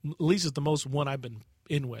 anyhow. At least it's the most one I've been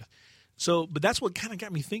in with. So, but that's what kind of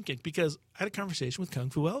got me thinking, because I had a conversation with Kung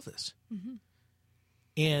Fu Elvis. Mm-hmm.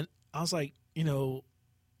 And I was like,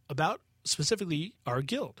 about specifically our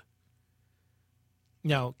guild.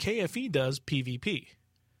 Now, KFE does PvP.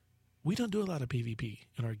 We don't do a lot of PvP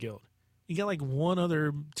in our guild. You got like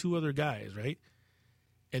 2 other guys, right?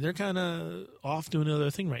 And they're kind of off doing another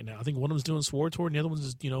thing right now. I think one of them's doing Sword Tour, and the other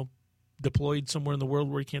one's, deployed somewhere in the world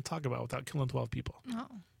where you can't talk about without killing 12 people.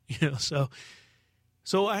 Oh.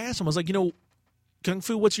 So I asked him, I was like, Kung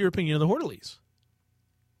Fu, what's your opinion of the Hortalies?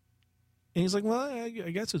 And he's like, well, I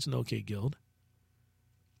guess it's an okay guild.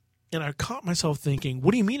 And I caught myself thinking,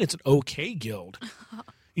 what do you mean it's an okay guild?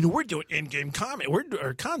 We're doing in-game content.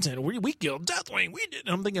 We killed Deathwing. We did. And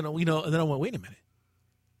I'm thinking, and then I went, wait a minute.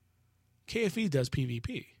 KFE does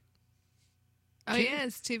PvP. Oh, yeah,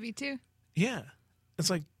 it's 2v2. Yeah. It's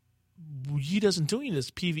like, he doesn't do any of this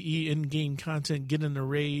PvE in-game content, get in a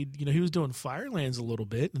raid. He was doing Firelands a little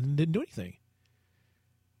bit and didn't do anything.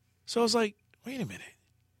 So I was like, wait a minute.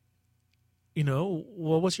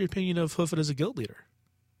 Well, what's your opinion of Hoofit as a guild leader?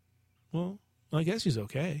 Well, I guess he's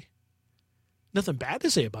okay. Nothing bad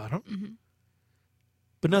to say about him. Mm-hmm.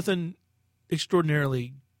 But nothing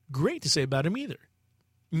extraordinarily great to say about him either.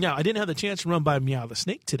 Now, I didn't have the chance to run by Meow the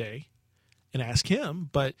Snake today and ask him,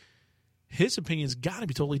 but his opinion's got to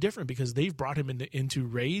be totally different because they've brought him into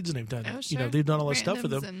raids and they've done, they've done all this stuff for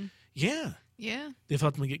them. Yeah. They've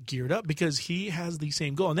helped him get geared up because he has the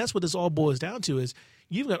same goal. And that's what this all boils down to is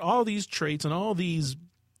you've got all these traits and all these,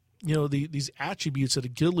 these attributes that a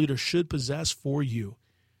guild leader should possess for you.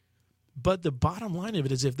 But the bottom line of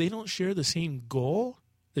it is if they don't share the same goal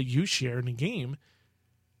that you share in the game,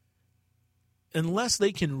 unless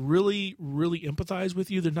they can really, really empathize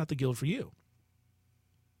with you, they're not the guild for you.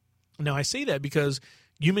 Now, I say that because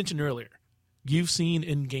you mentioned earlier, you've seen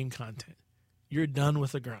in-game content. You're done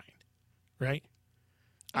with the grind, right?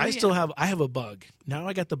 I have a bug. Now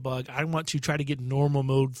I got the bug. I want to try to get normal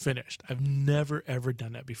mode finished. I've never, ever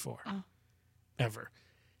done that before. Oh. Ever.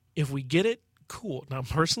 If we get it, cool. Now,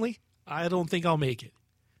 personally, I don't think I'll make it.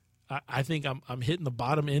 I think I'm hitting the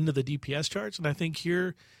bottom end of the DPS charts, and I think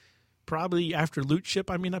here, probably after loot ship,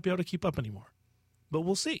 I may not be able to keep up anymore. But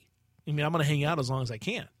we'll see. I mean, I'm going to hang out as long as I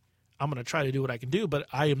can. I'm going to try to do what I can do, but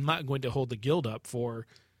I am not going to hold the guild up for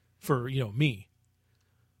me.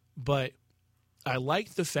 But I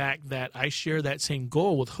like the fact that I share that same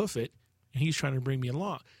goal with Hoofit, and he's trying to bring me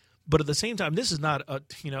along. But at the same time, this is not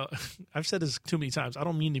I've said this too many times. I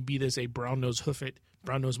don't mean to be this a Brown Nose Hoofit,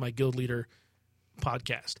 Brown Nose my guild leader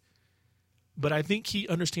podcast. But I think he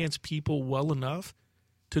understands people well enough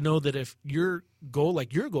to know that if your goal,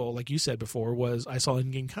 like you said before, was I saw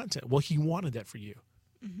in-game content, well, he wanted that for you.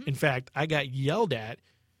 Mm-hmm. In fact, I got yelled at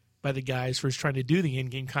by the guys for trying to do the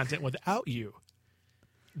in-game content without you.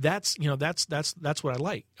 That's what I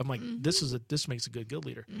like. I'm like, this makes a good guild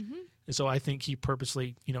leader. Mm-hmm. And so I think he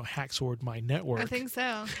purposely, hacksworded my network. I think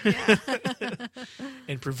so. Yeah.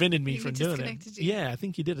 And prevented me from doing it. Yeah, I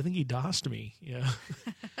think he did. I think he DOSed me. Yeah.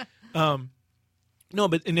 No,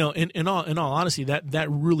 but in all honesty, that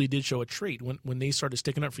really did show a trait when they started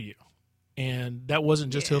sticking up for you. And that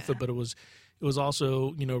wasn't just Hilfa, but it was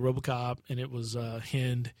also, RoboCop, and it was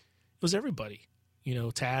Hind. It was everybody.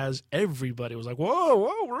 Taz, everybody was like, whoa,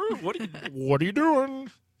 what are you doing?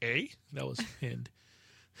 That was Hind.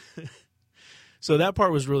 So that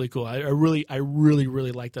part was really cool. I really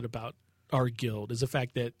like that about our guild, is the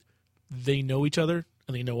fact that they know each other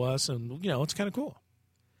and they know us, and it's kind of cool.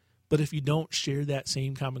 But if you don't share that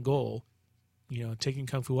same common goal, taking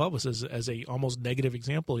Kung Fu Elvis as a almost negative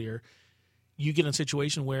example here, you get in a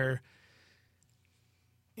situation where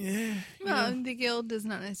the guild does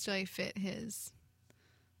not necessarily fit his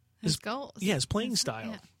goals. Yeah, his playing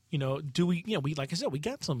style. Yeah. We like I said, we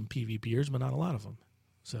got some PvPers, but not a lot of them.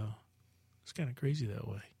 So it's kind of crazy that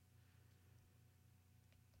way.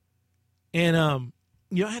 And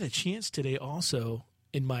I had a chance today also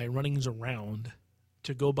in my runnings around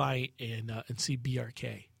to go by and see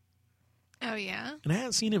BRK. Oh yeah. And I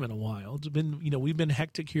haven't seen him in a while. It's been we've been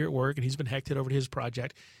hectic here at work, and he's been hectic over to his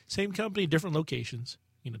project. Same company, different locations,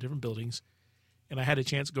 different buildings. And I had a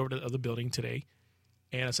chance to go over to the other building today.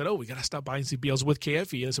 And I said, we got to stop by and see BLs with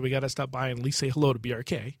KFE. And so we got to stop by and at least say hello to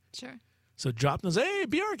BRK. Sure. So dropped and says, hey,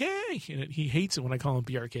 BRK. And he hates it when I call him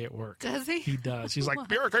BRK at work. Does he? He does. He's like,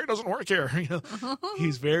 BRK doesn't work here.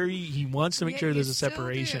 He wants to make sure there's a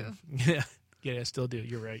separation. Yeah. Yeah, I still do.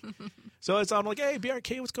 You're right. So I'm like, hey,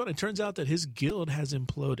 BRK, what's going on? It turns out that his guild has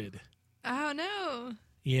imploded. Oh, no.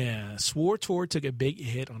 Yeah. SWTOR took a big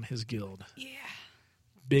hit on his guild. Yeah.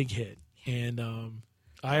 Big hit. And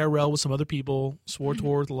IRL with some other people,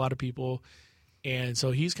 SWTOR with a lot of people. And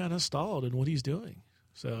so he's kind of stalled in what he's doing.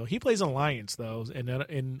 So he plays Alliance, though,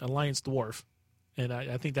 and Alliance Dwarf. And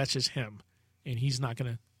I think that's just him. And he's not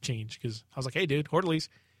going to change, because I was like, hey, dude, Hortleys.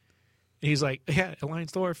 And he's like, yeah,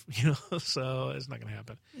 Alliance Dwarf. So it's not going to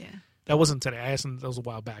happen. Yeah. That wasn't today. I asked him, that was a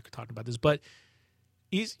while back, we talked about this. But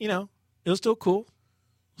he's, it was still cool.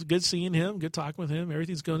 It was good seeing him, good talking with him.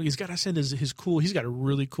 Everything's going. He's got to send his cool. He's got a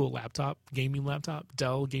really cool laptop, gaming laptop,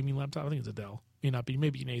 Dell gaming laptop. I think it's a Dell. May not be.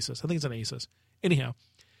 Maybe an Asus. I think it's an Asus. Anyhow,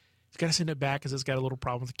 he's got to send it back because it's got a little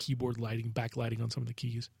problem with the keyboard lighting, backlighting on some of the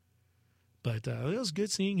keys. But it was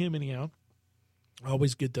good seeing him anyhow.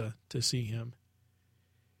 Always good to see him.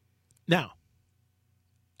 Now,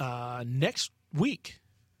 next week,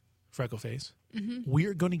 Freckleface,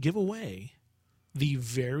 we're going to give away the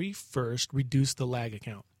very first Reduce the Lag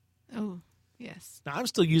account. Oh, yes. Now, I'm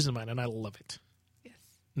still using mine, and I love it. Yes.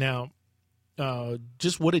 Now,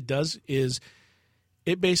 just what it does is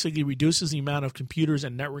it basically reduces the amount of computers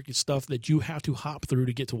and networking stuff that you have to hop through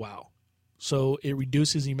to get to WoW. So it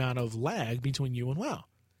reduces the amount of lag between you and WoW.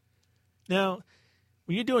 Now,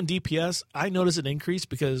 when you're doing DPS, I notice an increase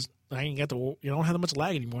because I ain't got the, don't have that much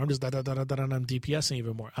lag anymore. I'm just I'm DPSing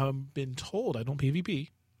even more. I've been told I don't PvP,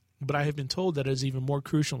 but I have been told that it's even more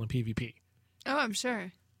crucial in PvP. Oh, I'm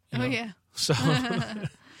sure. Yeah. So,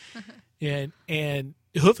 and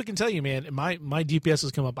Hoofa can tell you, man, my DPS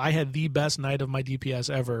has come up. I had the best night of my DPS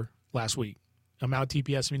ever last week. I'm out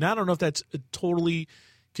DPS. I mean, I don't know if that's totally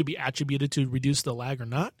could be attributed to reduce the lag or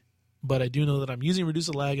not, but I do know that I'm using reduce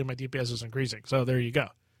the lag and my DPS is increasing. So there you go.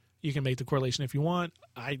 You can make the correlation if you want.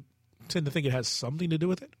 I tend to think it has something to do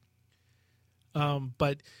with it.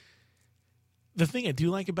 But the thing I do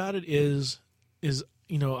like about it is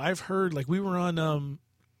I've heard, like, we were on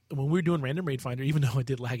when we were doing Random Raid Finder, even though I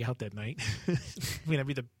did lag out that night. I mean, that'd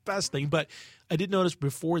be the best thing. But I did notice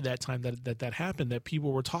before that time that happened that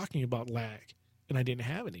people were talking about lag, and I didn't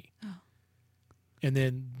have any. Oh. And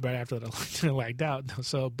then right after that, I lagged out.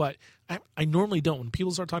 So, but I normally don't. When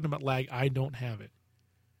people start talking about lag, I don't have it.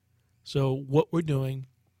 So what we're doing,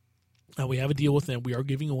 we have a deal with them. We are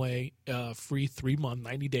giving away free 3-month,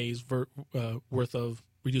 90 days worth of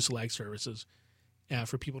Reduce the Lag services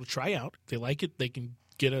for people to try out. If they like it, they can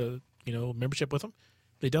get a membership with them.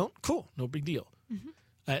 If they don't, cool, no big deal.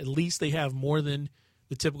 at least they have more than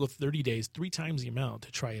the typical 30 days, 3 times the amount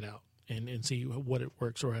to try it out and see what it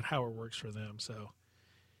works or how it works for them. So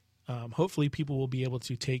hopefully people will be able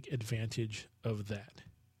to take advantage of that.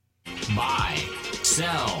 Buy,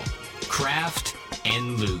 sell, craft,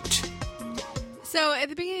 and loot. So at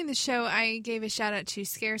the beginning of the show, I gave a shout out to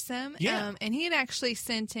Scaresome. Yeah. And he had actually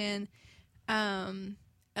sent in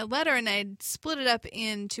a letter, and I'd split it up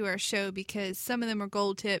into our show because some of them are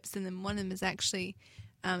gold tips, and then one of them is actually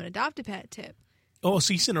an Adopt-A-Pet tip. Oh,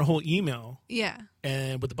 so you sent a whole email Yeah.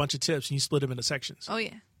 and with a bunch of tips, and you split them into sections. Oh,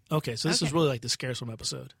 yeah. Okay, so this is Okay. really like the Scaresome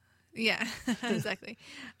episode. Yeah, exactly.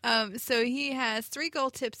 So he has 3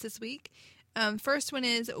 gold tips this week. First one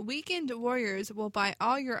is weekend warriors will buy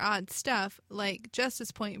all your odd stuff like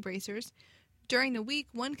Justice Point bracers. During the week,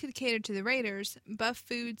 one could cater to the raiders, buff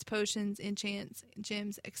foods, potions, enchants,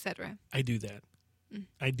 gems, etc. I do that.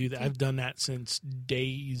 I do that. I've done that since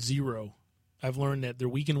day 0. I've learned that their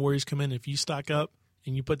weekend warriors come in. If you stock up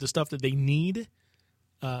and you put the stuff that they need,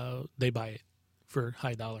 they buy it for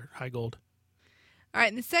high dollar, high gold. All right,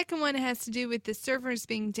 and the second one has to do with the servers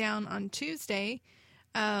being down on Tuesday.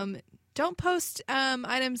 Don't post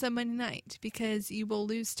items on Monday night because you will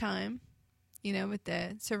lose time. You know, with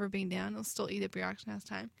the server being down, it'll still eat up your auction house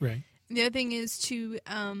time. Right. And the other thing is to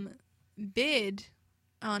bid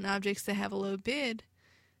on objects that have a low bid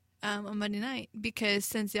on Monday night, because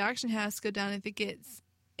since the auction house go down, if it gets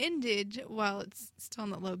ended while it's still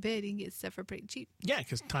on the low bid, you can get stuff for pretty cheap. Yeah,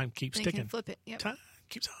 because time keeps And you ticking. can flip it. Yep. Time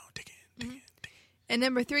keeps on ticking, ticking. And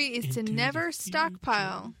number 3 is to Into the never future.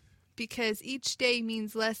 stockpile, because each day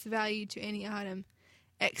means less value to any item,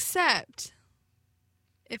 except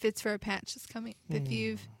if it's for a patch that's coming. If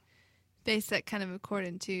you've based that kind of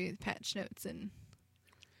according to the patch notes. And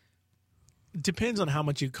Depends on how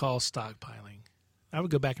much you call stockpiling. I would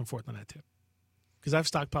go back and forth on that tip. Because I've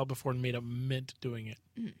stockpiled before and made a mint doing it.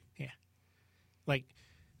 Yeah. Like,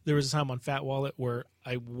 there was a time on Fat Wallet where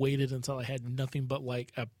I waited until I had nothing but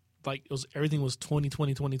everything was 20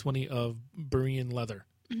 of Berean leather.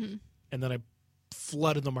 Mm-hmm. And then I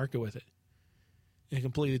flooded the market with it. And it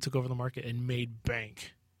completely took over the market and made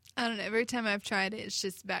bank. I don't know. Every time I've tried it, it's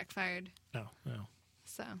just backfired. No.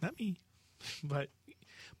 So Not me. But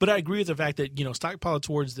I agree with the fact that, stockpile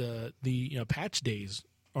towards the patch days,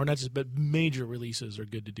 or not just, but major releases are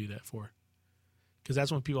good to do that for. Because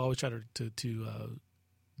that's when people always try to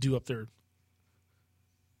do up their,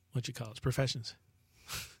 professions.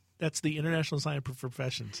 That's the international sign for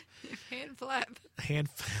professions. hand flap.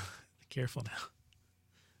 Careful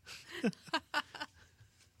now.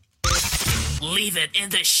 Leave it in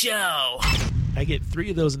the show. I get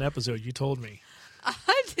 3 of those an episode, you told me.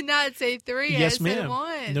 I did not say 3. Yes, I said ma'am.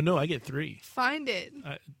 1. No, I get 3. Find it.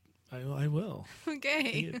 I will. I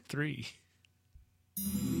Okay. get 3.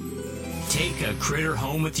 Take a critter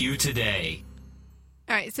home with you today.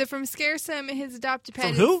 All right. So from Scaresome, his adopted pet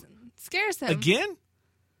From who? is Scaresome. Again?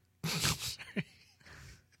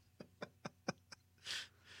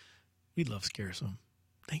 We love Scaresome.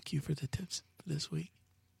 Thank you for the tips for this week.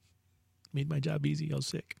 Made my job easy. I was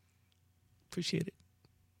sick. Appreciate it.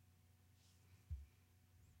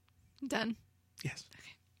 Done. Yes.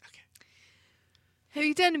 Okay. Have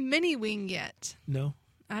you done Mini Wing yet? No.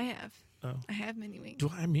 I have. Oh. I have Mini Wing.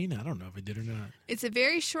 I don't know if I did or not. It's a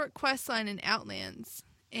very short quest line in Outlands.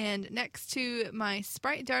 And next to my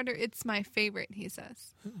Sprite Darter, it's my favorite, he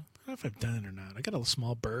says. I don't know if I've done it or not. I got a little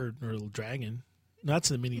small bird or a little dragon. No, that's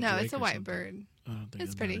the mini No, drake it's a or white something. bird. I don't think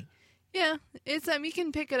It's I've done pretty. it. Yeah, it's you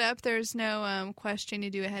can pick it up. There's no question to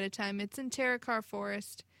do ahead of time. It's in Terracar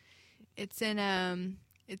Forest. It's in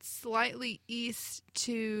it's slightly east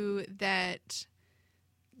to that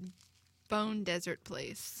Bone Desert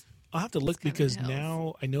place. I'll have to look kind of in because the hills.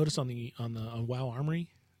 now I noticed on WoW Armory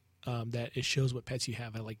that it shows what pets you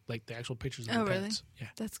have. I like the actual pictures of Oh, the really? pets. Yeah.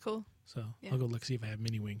 That's cool. So Yeah. I'll go look see if I have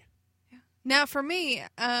mini wing. Now for me,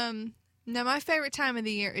 now my favorite time of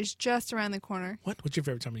the year is just around the corner. What's your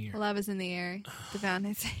favorite time of the year? Love is in the air. The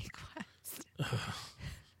Valentine's Day quest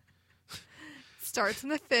starts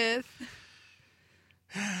on the 5th.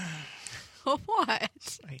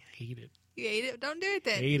 What? I hate it. You hate it? Don't do it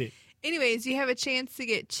then. Hate it. Anyways, you have a chance to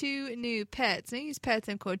get 2 new pets. And I use pets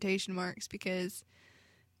in quotation marks because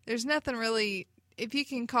there's nothing really. If you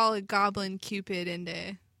can call a goblin Cupid and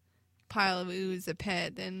a pile of ooze a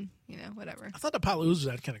pet, then, whatever. I thought the pile of ooze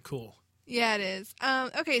was kind of cool. Yeah, it is.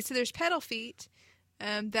 Okay, so there's Petal Feet.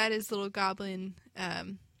 That is little goblin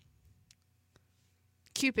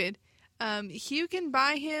Cupid. You can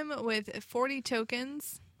buy him with 40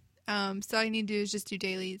 tokens. So all you need to do is just do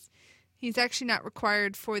dailies. He's actually not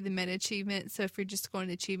required for the meta achievement, so if you're just going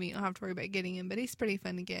to achievement, you don't have to worry about getting him, but he's pretty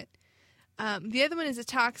fun to get. The other one is a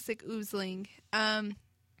toxic oozling.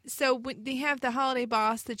 So they have the holiday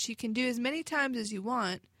boss that you can do as many times as you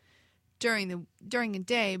want during a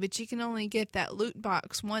day, but you can only get that loot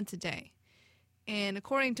box once a day. And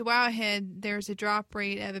according to Wowhead, there's a drop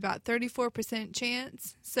rate of about 34%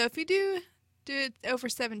 chance. So if you do it over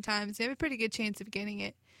 7 times, you have a pretty good chance of getting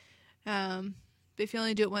it. But if you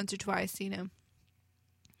only do it once or twice, you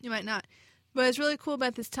might not. But what's really cool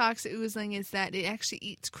about this toxic oozling is that it actually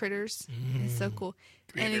eats critters. It's so cool.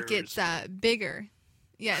 Critters. And it gets bigger.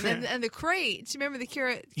 Yeah, and the crate. Remember the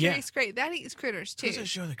curious crate? That eats critters too. What was I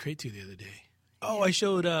showing the crate to the other day? Oh, I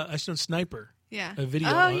showed Sniper. Yeah. A video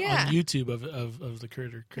on YouTube of the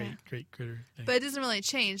critter crate thing. But it doesn't really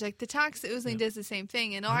change. Like the toxic oozling does the same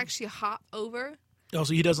thing, and it'll actually hop over. Oh,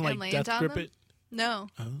 so he doesn't like death grip it? No.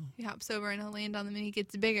 Oh. He hops over and he'll land on them, and he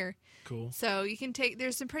gets bigger. Cool. So you can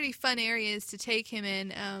there's some pretty fun areas to take him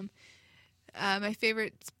in. My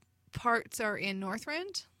favorite parts are in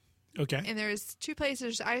Northrend. Okay. And there's 2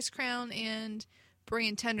 places, Ice Crown and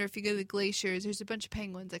Borean Tundra. If you go to the glaciers, there's a bunch of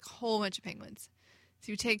penguins, like a whole bunch of penguins.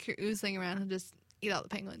 So you take your oozling around, he'll just eat all the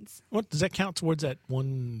penguins. What does that count towards that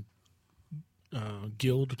one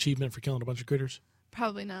guild achievement for killing a bunch of critters?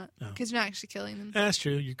 Probably not, because you're not actually killing them. That's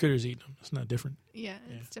true. Your critters eating them. It's not different. Yeah,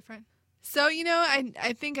 it's different. So,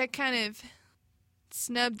 I think I kind of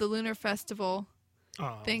snubbed the Lunar Festival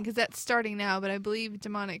thing, because that's starting now, but I believe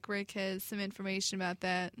Demonic Rick has some information about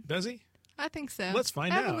that. Does he? I think so. Let's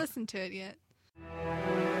find out. I haven't listened to it yet.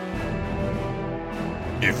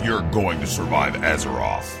 If you're going to survive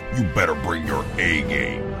Azeroth, you better bring your A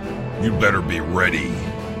game. You better be ready.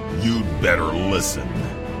 You'd better listen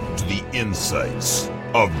to the insights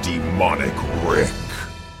of Demonic Rick.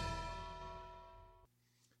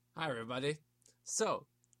 Hi, everybody. So,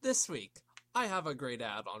 this week, I have a great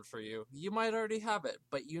add-on for you. You might already have it,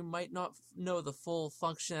 but you might not know the full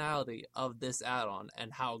functionality of this add-on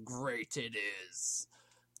and how great it is.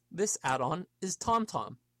 This add-on is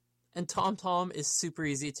TomTom. And TomTom is super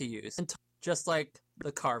easy to use, and just like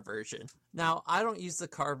the car version. Now, I don't use the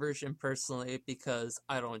car version personally because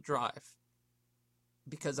I don't drive.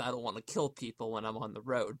 Because I don't want to kill people when I'm on the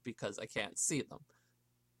road because I can't see them.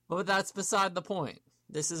 But that's beside the point.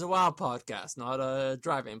 This is a WoW podcast, not a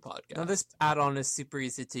driving podcast. Now, this add-on is super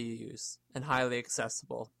easy to use and highly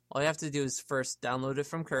accessible. All you have to do is first download it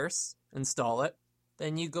from Curse, install it.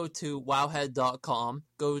 Then you go to wowhead.com,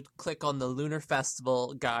 go click on the Lunar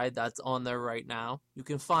Festival guide that's on there right now. You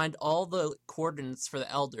can find all the coordinates for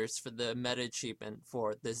the Elders for the meta achievement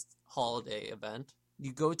for this holiday event.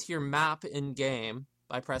 You go to your map in-game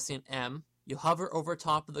by pressing M. You hover over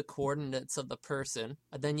top of the coordinates of the person,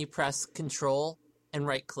 and then you press Control and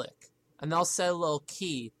right-click. And they'll set a little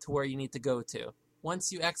key to where you need to go to.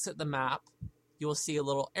 Once you exit the map, you will see a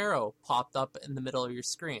little arrow popped up in the middle of your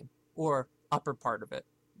screen, or upper part of it.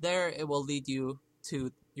 There it will lead you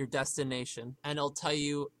to your destination, and it'll tell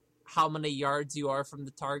you how many yards you are from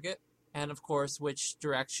the target, and of course which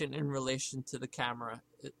direction in relation to the camera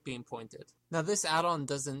being pointed. Now this add-on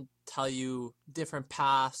doesn't tell you different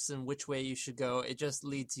paths and which way you should go, it just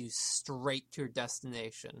leads you straight to your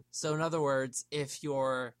destination. So in other words, if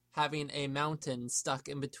you're having a mountain stuck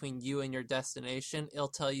in between you and your destination, it'll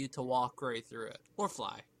tell you to walk right through it, or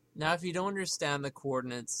fly. Now, if you don't understand the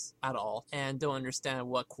coordinates at all, and don't understand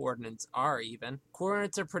what coordinates are even,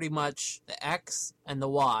 coordinates are pretty much the X and the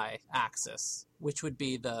Y axis, which would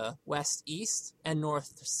be the west-east and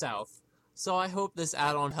north-south. So I hope this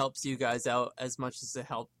add-on helps you guys out as much as it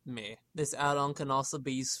helped me. This add-on can also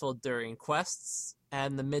be useful during quests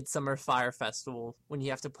and the Midsummer Fire Festival when you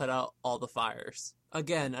have to put out all the fires.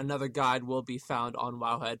 Again, another guide will be found on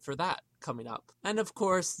Wowhead for that coming up. And of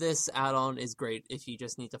course, this add-on is great if you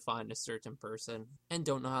just need to find a certain person and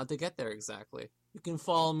don't know how to get there exactly. You can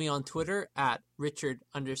follow me on Twitter at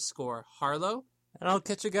Richard_Harlow, and I'll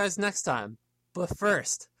catch you guys next time. But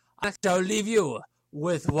first, I shall leave you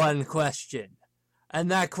with one question. And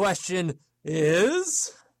that question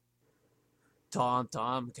is... Tom,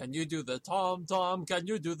 can you do the Tom? Can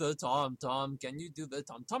you do the Tom? Can you do the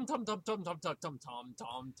Tom?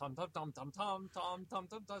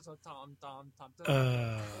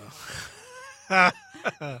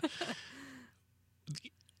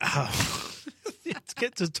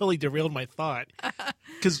 It just totally derailed my thought.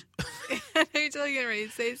 Because you're totally getting ready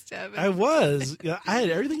to say stuff. I was. I had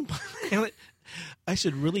everything planned. I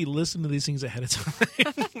should really listen to these things ahead of time.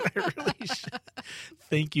 I really should.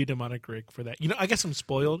 Thank you, Demonic Rick, for that. I guess I'm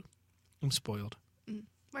spoiled. I'm spoiled.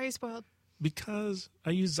 Why are you spoiled? Because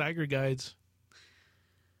I use Zyger guides.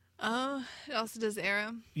 Oh, it also does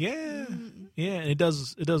Arrow. Yeah, yeah, and it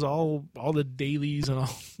does all the dailies and all.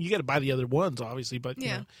 You got to buy the other ones, obviously, but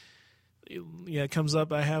yeah, it comes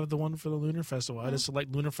up. I have the one for the Lunar Festival. I just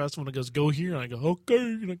select Lunar Festival, and it goes, go here. And I go, okay,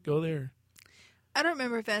 and I go there. I don't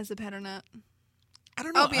remember if that has a pet or not. I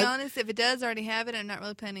don't know. I'll be honest. If it does already have it, I'm not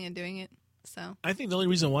really planning on doing it. So I think the only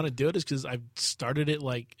reason I want to do it is because I started it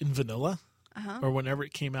like in vanilla or whenever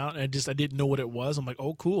it came out, and I didn't know what it was. I'm like,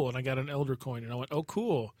 oh, cool. And I got an Elder coin, and I went, oh,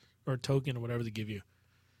 cool. Or a token or whatever they give you.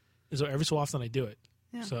 And so every so often I do it.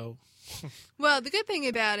 Yeah. So, well, the good thing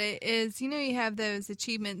about it is, you have those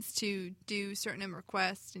achievements to do certain number of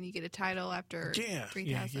quests, and you get a title after 3,000.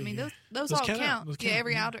 Yeah, I mean, yeah. those all count. count. Those Yeah,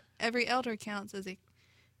 count. every elder counts as a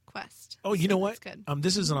quest. oh, you know that's what? good.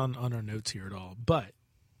 This isn't on our notes here at all, but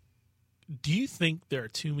do you think there are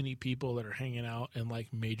too many people that are hanging out in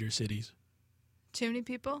like major cities? Too many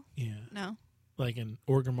people? Yeah. No. Like in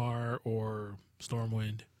Orgrimmar or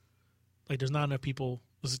Stormwind? Like there's not enough people.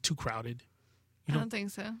 Is it too crowded? I don't think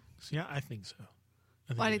so. Yeah, I think so.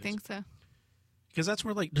 Why do you think so? Because that's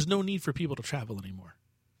where like there's no need for people to travel anymore.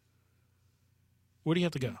 Where do you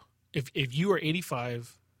have to go? If you are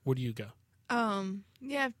 85, where do you go?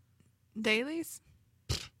 Yeah, dailies.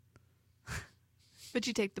 But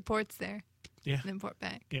you take the ports there. Yeah. And then port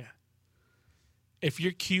back. Yeah. If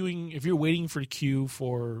you're waiting for a queue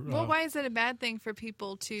for Well, why is it a bad thing for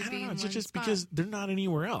people to I be don't know, in it's one just spot? because they're not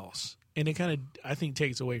anywhere else. And it kind of, I think,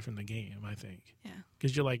 takes away from the game, I think. Yeah.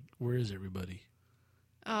 Because you're like, where is everybody?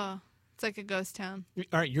 Oh, it's like a ghost town. All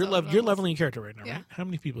right, you're levels. leveling a character right now, Yeah. right? How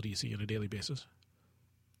many people do you see on a daily basis?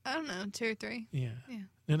 I don't know, 2 or 3. Yeah. Yeah.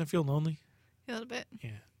 Doesn't it feel lonely? A little bit. Yeah.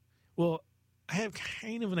 Well, I have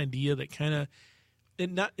kind of an idea that kind of,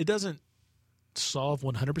 it doesn't solve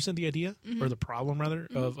 100% the idea, or the problem, rather,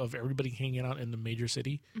 of everybody hanging out in the major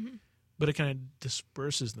city, but it kind of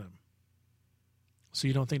disperses them. So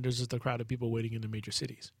you don't think there's just a crowd of people waiting in the major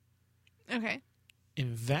cities. Okay.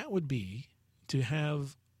 And that would be to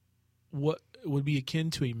have what would be akin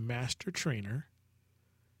to a master trainer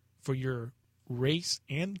for your race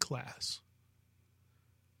and class.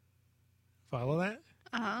 Follow that?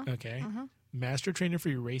 Uh-huh. Okay. Uh-huh. Master trainer for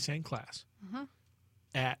your race and class. Uh-huh.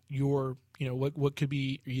 At your, what could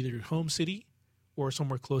be either your home city or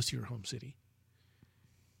somewhere close to your home city.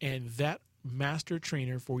 And that master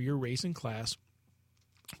trainer for your race and class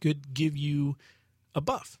could give you a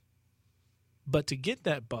buff. But to get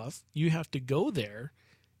that buff, you have to go there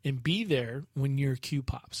and be there when your queue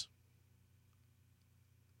pops.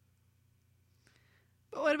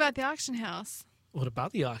 But what about the auction house? What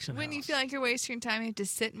about the auction When house? you feel like you're wasting your time, you have to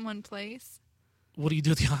sit in one place. What do you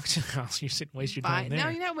do at the auction house? You're sitting wasting your time there. No,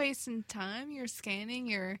 you're not wasting time. You're scanning,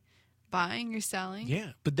 you're buying, you're selling. Yeah,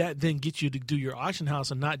 but that then gets you to do your auction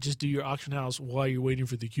house and not just do your auction house while you're waiting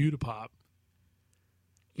for the queue to pop.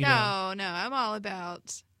 You know? No, I'm all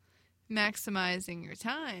about maximizing your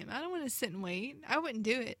time. I don't want to sit and wait. I wouldn't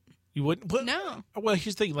do it. You wouldn't? Well, No. Well,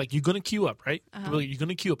 here's the thing. Like, you're going to queue up, right? Uh-huh. Well, you're going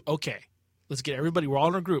to queue up. Okay, let's get everybody. We're all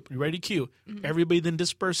in a group. You ready to queue? Everybody then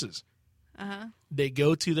disperses. Uh-huh. They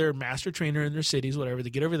go to their master trainer in their cities, whatever. They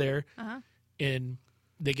get over there, Uh-huh. and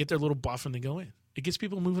they get their little buff, and they go in. It gets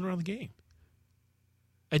people moving around the game.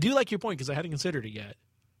 I do like your point because I hadn't considered it yet.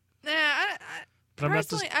 Nah, But I'm not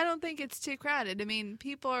personally, I don't think it's too crowded. I mean,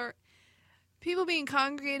 people being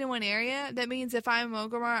congregated in one area, that means if I'm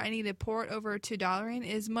Orgrimmar, I need a port over to Dalaran,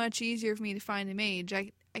 is much easier for me to find a mage.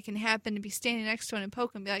 I can happen to be standing next to one and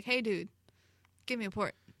poke and be like, hey, dude, give me a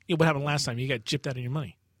port. Yeah, what happened last time? You got gypped out of your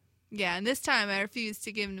money. Yeah, and this time I refused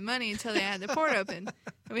to give him the money until they had the port open.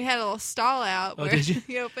 And we had a little stall out Oh, where did you?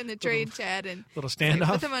 he opened the trade chat and Little it's like, standoff.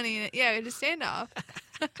 put the money in it. Yeah, we just standoff.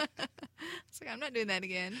 It's like, I'm not doing that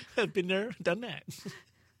again. I've been there, done that.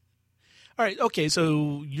 All right, okay.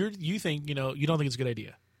 So you think you don't think it's a good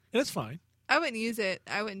idea, and that's fine. I wouldn't use it.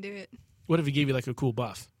 I wouldn't do it. What if it gave you like a cool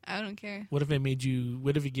buff? I don't care. What if it made you?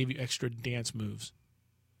 What if it gave you extra dance moves?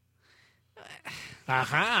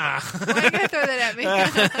 Aha! Why are you gonna throw that at me?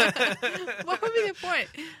 What would be the point?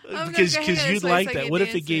 I'm gonna Because go hang out in you'd this place like so I that. get What if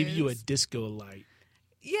it dance gave you a moves. disco light?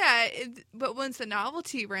 Yeah, but once the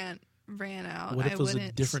novelty ran out, What if I it was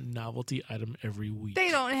wouldn't. a different novelty item every week? They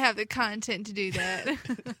don't have the content to do that.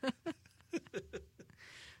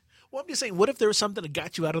 Well, I'm just saying. What if there was something that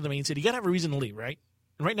got you out of the main city? You gotta have a reason to leave, right?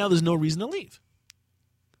 And right now, there's no reason to leave.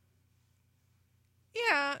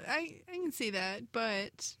 Yeah, I can see that,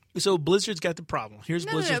 but So Blizzard's got the problem. Here's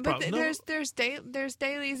no, Blizzard's but problem. there's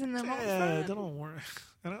dailies in the Yeah, front. they don't worry.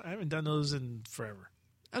 I haven't done those in forever.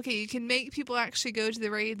 Okay, you can make people actually go to the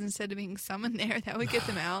raids instead of being summoned there. That would get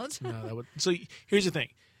them out. No, that would. So here's the thing: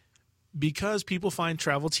 because people find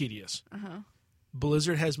travel tedious,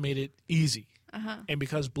 Blizzard has made it easy, and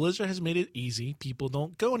because Blizzard has made it easy, people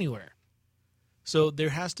don't go anywhere. So there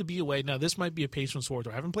has to be a way. Now, this might be a page from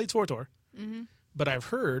SWTOR. I haven't played SWTOR, But I've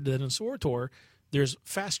heard that in SWTOR, there's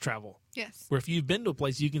fast travel, Yes. where if you've been to a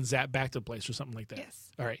place, you can zap back to a place or something like that.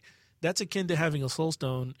 Yes. All right. That's akin to having a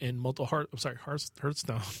Soulstone in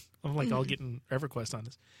Hearthstone. I'm like all getting EverQuest on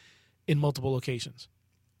this. In multiple locations.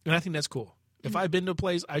 And I think that's cool. If I've been to a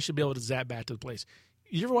place, I should be able to zap back to the place.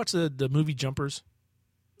 You ever watch the movie Jumpers?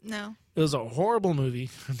 No. It was a horrible movie.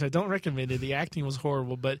 I don't recommend it. The acting was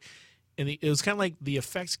horrible, but it was kind of like the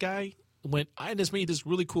effects guy went, I just made this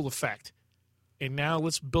really cool effect. And now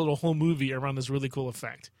let's build a whole movie around this really cool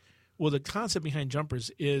effect. Well, the concept behind Jumpers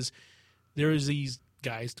is there is these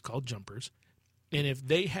guys called Jumpers. And if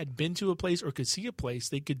they had been to a place or could see a place,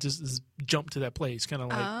 they could just jump to that place. Kind of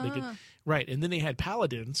like they could. Right. And then they had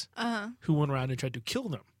paladins who went around and tried to kill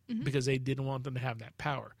them because they didn't want them to have that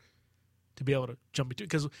power to be able to jump into.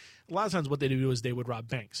 Because a lot of times what they do is they would rob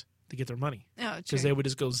banks to get their money. Oh, Because they would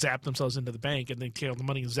just go zap themselves into the bank and then take all the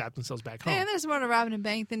money and zap themselves back home. Man, there's more to robbing a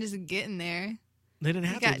bank than just getting there. They didn't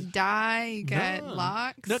You have got to. die, you got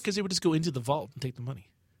locks. No, because they would just go into the vault and take the money.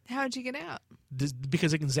 How'd you get out?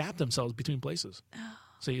 Because they can zap themselves between places.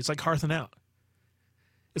 See, it's like hearthing out.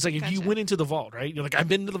 It's like if you Gotcha. went into the vault, right? You're like, I've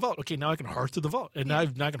been to the vault. Okay, now I can hearth to the vault. And now I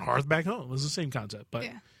can hearth back home. It's the same concept. But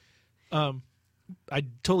Yeah. I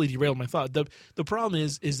totally derailed my thought. The problem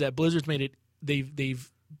is that Blizzard's made it,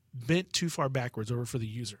 they've bent too far backwards over for the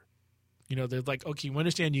user. You know, they're like, okay, we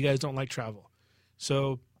understand you guys don't like travel.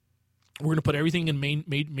 So we're going to put everything in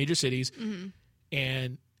major cities.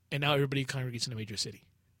 And now everybody congregates in a major city.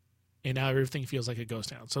 And now everything feels like a ghost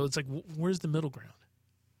town. So it's like, where's the middle ground?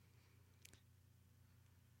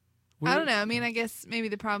 I don't know. I mean, I guess maybe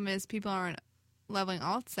the problem is people aren't leveling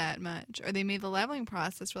alts that much, or they made the leveling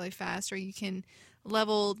process really fast, or you can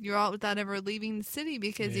level your alt without ever leaving the city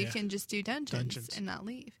because you can just do dungeons and not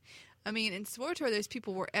leave. I mean, in SWTOR, there's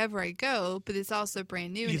people wherever I go, but it's also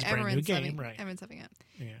brand new, It's and a brand new game, everyone's right. everyone's leveling up.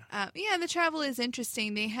 Yeah. Yeah, the travel is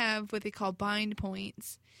interesting. They have what they call bind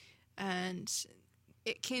points, and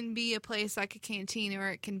it can be a place like a canteen, or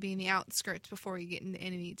it can be in the outskirts before you get into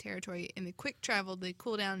enemy territory. In the quick travel, the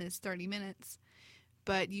cooldown is 30 minutes,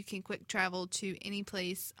 but you can quick travel to any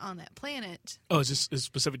place on that planet. Oh, is this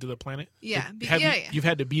specific to the planet? Yeah. You've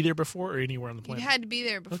had to be there before or anywhere on the planet? You had to be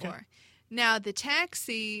there before. Now, the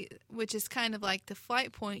taxi, which is kind of like the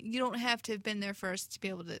flight point, you don't have to have been there first to be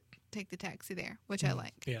able to take the taxi there, which I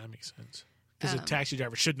like. Yeah, that makes sense. Because a taxi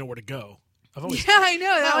driver should know where to go. I've always, Yeah, I know.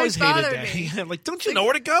 That I always bothered hated me. that. Yeah, like, don't you know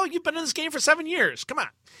where to go? You've been in this game for 7 years. Come on.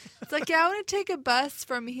 It's like, yeah, I want to take a bus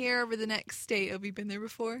from here over the next state. Have you been there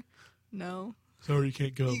before? No. Sorry, you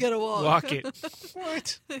can't go. You gotta walk. Walk it.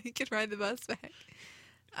 What? You can ride the bus back.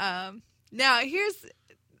 Now,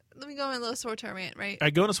 let me go on a little SWTOR rant, right? I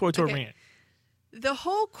go on a SWTOR Okay. rant. The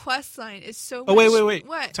whole quest line is so Oh, much... wait.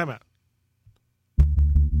 What? Time out.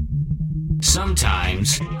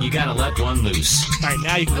 Sometimes you gotta let one loose. All right,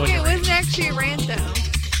 now you can go. Okay, on it your wasn't actually a rant, though.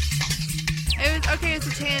 It's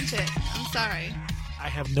a tangent. I'm sorry. I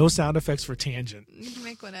have no sound effects for tangent. You can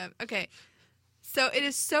make one up. Okay. So it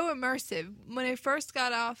is so immersive. When I first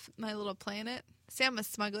got off my little planet, say I'm a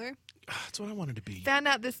smuggler, That's what I wanted to be. found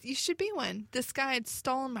out you should be one. This guy had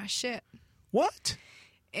stolen my ship. What?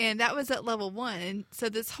 And that was at level 1. And so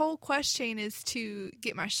this whole quest chain is to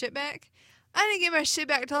get my ship back. I didn't get my ship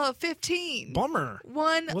back until level 15. Bummer.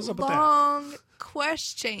 One What's up with that? long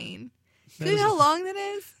quest chain. That You is know how long that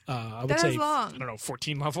is? I would That say, is long. I don't know,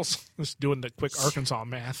 14 levels. Just doing the quick Arkansas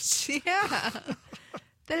math. Yeah.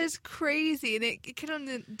 That is crazy. And it kept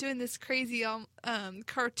on doing this crazy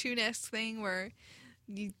cartoon-esque thing where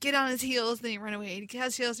you get on his heels, then you run away. And he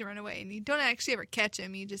has heels, you run away. And you don't actually ever catch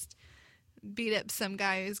him. You just beat up some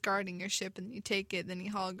guy who's guarding your ship, and you take it, then he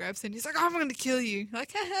grabs it, and he's like, oh, I'm going to kill you. You're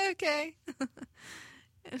like, okay.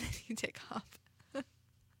 And then you take off.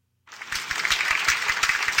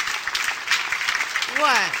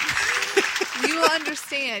 What? You will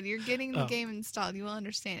understand. You're getting the game installed. You will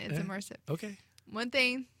understand. It's immersive. Okay. One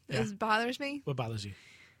thing that bothers me, What bothers you?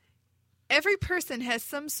 every person has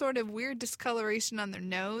some sort of weird discoloration on their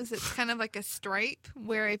nose. It's kind of like a stripe,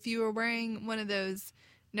 where if you were wearing one of those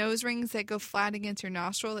nose rings that go flat against your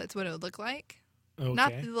nostril, that's what it would look like. Okay.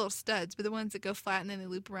 Not the little studs, but the ones that go flat and then they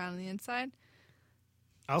loop around on the inside.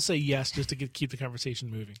 I'll say yes just to keep the conversation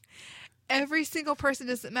moving. Every single person,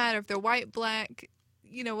 doesn't matter if they're white, black,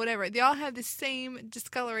 whatever. They all have the same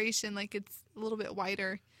discoloration, like it's a little bit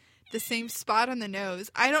whiter. The same spot on the nose.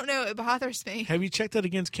 I don't know. It bothers me. Have you checked that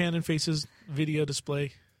against Canon Face's video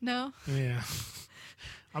display? No? Yeah.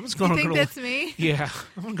 I'm just You going think to that's me? Yeah.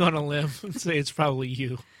 I'm going to live and say it's probably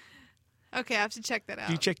you. Okay, I have to check that out.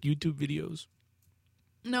 Do you check YouTube videos?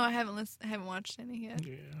 No, I haven't watched any yet.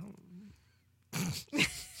 Yeah.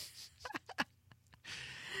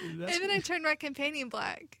 That's And then I turned my companion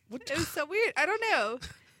black. What? It was so weird. I don't know.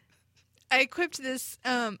 I equipped this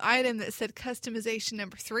item that said customization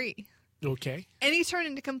number 3. okay. And he turned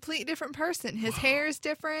into a complete different person. His hair is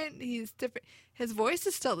different. He's different. His voice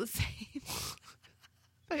is still the same.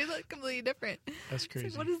 But he looked completely different. That's It's like,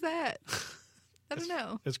 crazy. what is that? I don't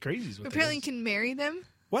know. That's crazy. Is what that Apparently, you is. can marry them.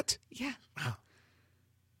 What? Yeah. Wow.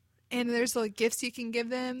 And there's like gifts you can give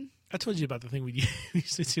them. I told you about the thing we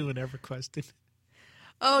used to do in EverQuest.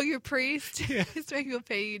 Oh, your priest. Yeah. It's making people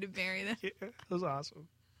pay you to marry them. Yeah, it was awesome.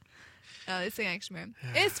 Oh, this thing actually marry them.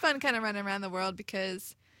 It's fun kind of running around the world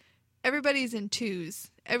because everybody's in twos.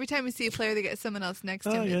 Every time you see a player, they get someone else next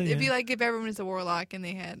to Oh, them. yeah, It'd be yeah. like if everyone was a warlock and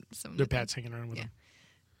they had someone. Their with them. pets hanging around with Yeah. them.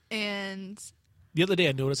 And The other day,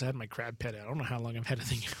 I noticed I had my crab pet out. I don't know how long I've had a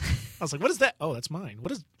thing. I was like, "What is that? Oh, that's mine.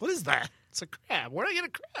 What is that? It's a crab. Where did I get a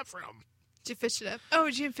crab from?" did you fish it up? Oh,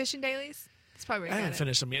 did you have fishing dailies? That's probably where I you haven't got it.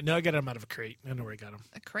 finished them yet. No, I got them out of a crate. I know where I got them.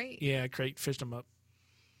 A crate. Yeah, a crate. Fished them up.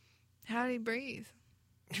 How did he breathe?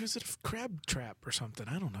 He was at a crab trap or something.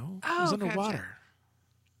 I don't know. Oh, he was crab underwater.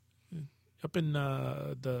 Up in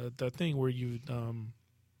the thing where you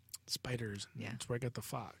spiders. Yeah. That's where I got the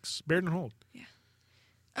fox. Baird and Hold.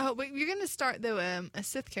 Oh, wait, you're going to start, though, a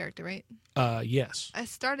Sith character, right? Yes. I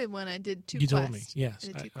started one. I did 2 You quests. told me. Yes. I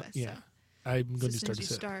did 2 quests. yeah. So. I'm So going as to soon start as a you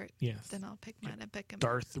Sith. start, Yes. then I'll pick mine. I pick him.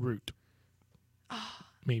 Darth Root.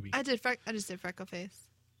 Maybe. I just did Freckleface.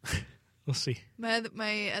 We'll see. My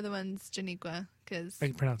other one's Janiqua, because I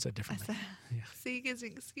can pronounce that I differently. said, Yeah. see, he gives me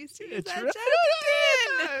an excuse to use It's that right.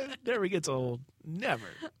 joke again. Never gets old. Never.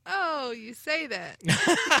 Oh, you say that.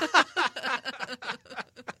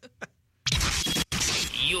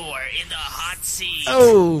 You're in the hot seat.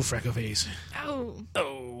 Oh, Freckleface. Oh.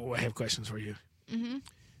 Oh, I have questions for you. Mm-hmm.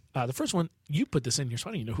 The first one, you put this in here, so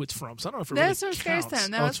I don't even know who it's from. So I don't know if it That's really from counts.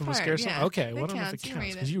 Scarestone. That oh, was it's from part, Scarestone? yeah. Okay, That well, I don't know if it counts. You counts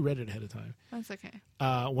read because it. you read it ahead of time. That's okay.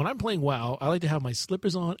 When I'm playing WoW, I like to have my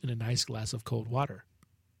slippers on and a nice glass of cold water.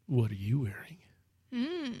 What are you wearing?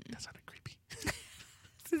 That sounded creepy.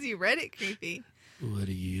 Because you read it creepy. What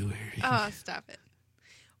are you wearing? Oh, stop it.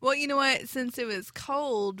 Well, you know what? Since it was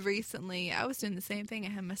cold recently, I was doing the same thing. I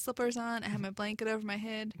had my slippers on. I had my blanket over my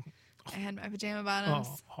head. I had my pajama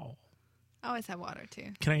bottoms. Oh. I always have water, too.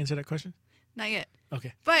 Can I answer that question? Not yet.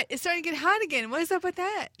 Okay. But it's starting to get hot again. What is up with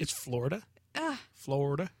that? It's Florida. Ugh.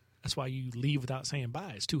 Florida. That's why you leave without saying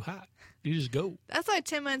bye. It's too hot. You just go. That's why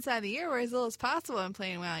 10 months out of the year we're as little as possible and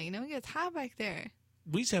playing WoW. You know, it gets hot back there.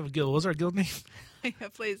 We used to have a guild. What was our guild name? I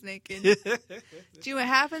plays naked. Do you know what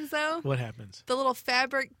happens, though? What happens? The little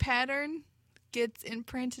fabric pattern gets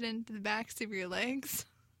imprinted into the backs of your legs.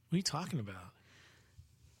 What are you talking about?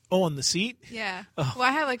 Oh, on the seat? Yeah. Oh. Well,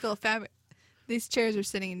 I have like little fabric. These chairs are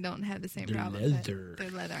sitting and don't have the same They're problem. leather. They're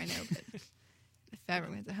leather, I know, but the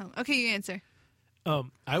fabric one's at home. Okay, you answer.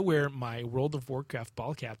 I wear my World of Warcraft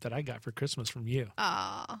ball cap that I got for Christmas from you.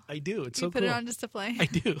 Aw. I do. It's You so put cool. it on just to play? I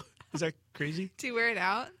do. Is that crazy? Do you wear it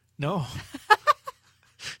out? No.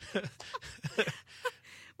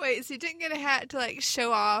 Wait, so you didn't get a hat to like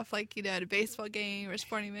show off, like, you know, at a baseball game or a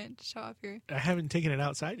sporting event to show off your... I haven't taken it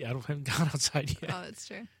outside yet. I haven't gone outside yet. Oh, that's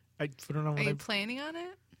true. I put it on Are when you I... planning on it?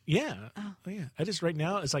 Yeah. Oh. Yeah. I just, right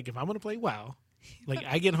now, it's like if I'm going to play WoW, like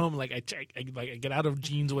I get home, like I get out of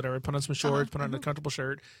jeans or whatever, put on some shorts, put on a comfortable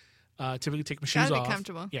shirt, typically take my shoes Gotta off. be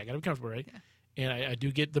comfortable. Yeah, gotta be comfortable, right? Yeah. And I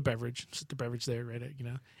do get the beverage, sit the beverage there, right? You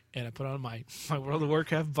know, and I put on my World of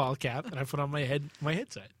Warcraft ball cap, and I put on my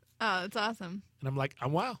headset, Oh, that's awesome. and I'm like,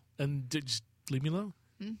 I'm WoW, and just leave me alone.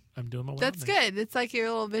 I'm doing my WoW That's thing. good. It's like your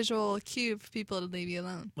little visual cue for people to leave you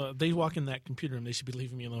alone. Well, they walk in that computer room, they should be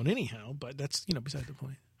leaving me alone anyhow. But that's beside the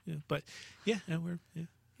point. Yeah, but yeah,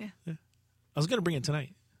 Yeah. I was gonna bring it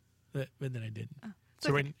tonight, but then I didn't.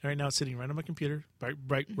 So okay. right now, it's sitting right on my computer,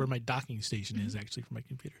 right where my docking station is actually for my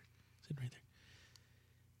computer, sitting right there.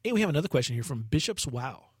 Hey, we have another question here from Bishop's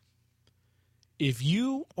Wow. If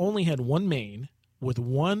you only had one main with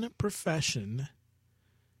one profession,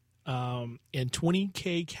 and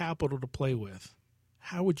 20K capital to play with,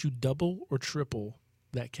 how would you double or triple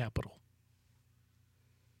that capital?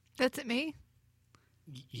 That's it, me?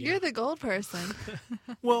 Yeah. You're the gold person.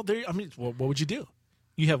 Well, what would you do?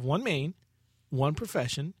 You have one main, one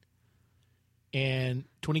profession, and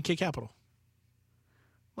 20K capital.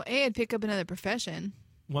 Well, I'd pick up another profession.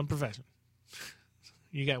 One profession.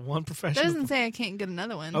 You got one profession. That doesn't say I can't get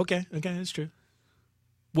another one. Okay, that's true.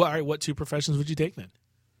 Well, all right, what two professions would you take then?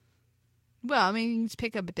 Well, I mean, you can just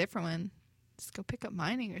pick up a different one. Just go pick up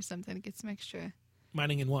mining or something to get some extra.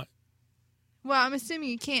 Mining and what? Well, I'm assuming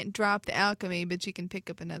you can't drop the alchemy, but you can pick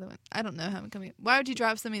up another one. I don't know how I'm coming. Why would you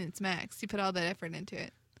drop something that's maxed? You put all that effort into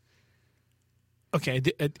it. Okay,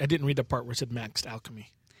 I didn't read the part where it said maxed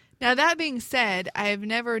alchemy. Now, that being said, I've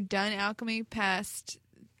never done alchemy past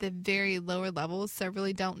the very lower levels, so I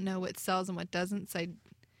really don't know what sells and what doesn't. So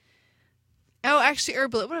actually,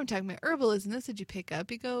 what am I talking about? Herbalism. That's what you pick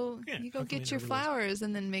up. You go alchemy get and your herbalism. flowers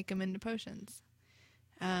and then make them into potions.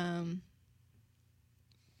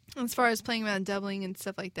 As far as playing around doubling and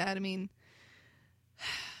stuff like that, I mean,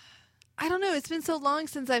 I don't know. It's been so long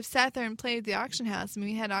since I've sat there and played the auction house. I mean,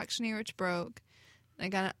 we had Auctioneer, which broke. I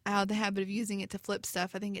got out of the habit of using it to flip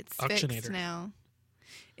stuff. I think it's fixed Auctionator. now.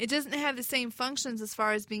 It doesn't have the same functions as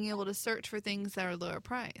far as being able to search for things that are lower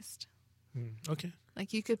priced. Okay.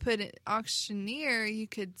 Like you could put it Auctioneer, you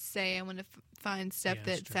could say I want to find stuff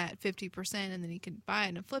Yeah, that's that's at 50%, and then you could buy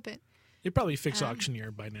it and flip it. They probably fix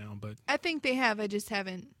Auctioneer by now, but I think they have. I just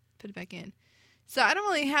haven't put it back in. So I don't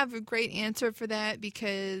really have a great answer for that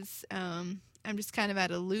because I'm just kind of at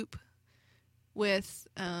a loop with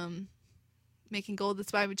making gold.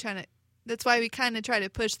 That's why we kind of try to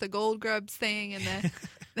push the gold grubs thing and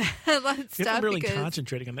a lot of stuff. I'm really because,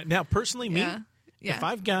 concentrating on that. Now, personally, me, yeah. if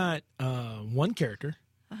I've got one character,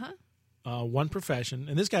 one profession,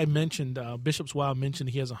 and this guy mentioned, Bishop's Wild mentioned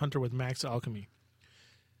he has a hunter with max alchemy.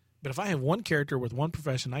 But if I have one character with one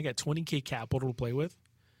profession, I got 20K capital to play with.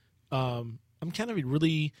 I'm kind of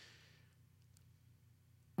really.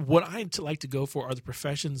 What I like to go for are the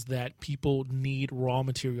professions that people need raw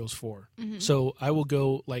materials for. Mm-hmm. So I will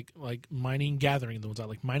go like mining, gathering, the ones I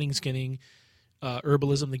like mining, skinning,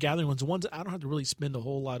 herbalism, the gathering ones, the ones that I don't have to really spend a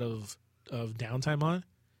whole lot of downtime on.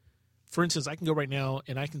 For instance, I can go right now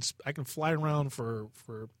and I can fly around for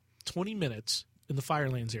 20 minutes in the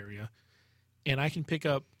Firelands area, and I can pick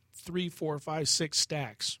up 3, 4, 5, 6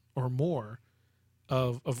 stacks or more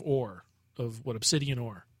of ore, of obsidian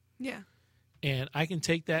ore. Yeah. And I can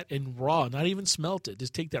take that and raw, not even smelt it,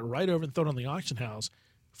 just take that right over and throw it on the auction house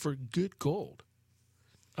for good gold,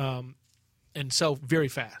 and sell very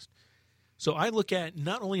fast. So I look at,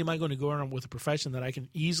 not only am I going to go around with a profession that I can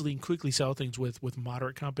easily and quickly sell things with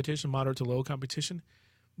moderate competition, moderate to low competition,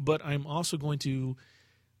 but I'm also going to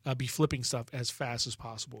be flipping stuff as fast as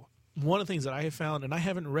possible. One of the things that I have found, and I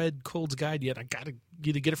haven't read Cold's Guide yet, I got to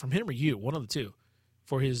either get it from him or you, one of the two,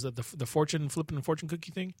 for his the fortune, flipping the fortune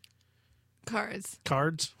cookie thing. Cards,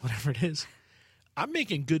 whatever it is. I'm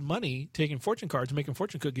making good money taking fortune cards, making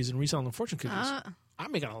fortune cookies, and reselling the fortune cookies.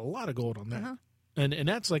 I'm making a lot of gold on that. And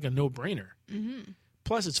that's like a no-brainer. Mm-hmm.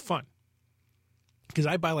 Plus, it's fun. Because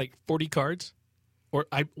I buy like 40 cards, or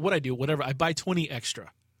I buy 20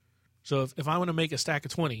 extra. So if I want to make a stack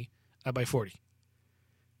of 20, I buy 40.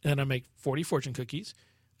 And then I make 40 fortune cookies.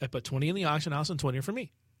 I put 20 in the auction house and 20 are for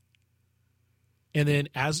me. And then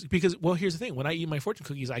here's the thing. When I eat my fortune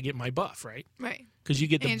cookies, I get my buff, right? Right. Because you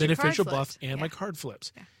get the And your beneficial card buff flips. and Yeah. my card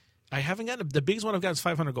flips. Yeah. I haven't gotten the biggest one I've got is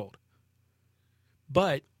 500 gold.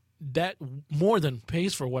 But that more than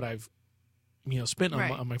pays for what I've spent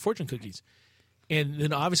Right. on my fortune cookies. And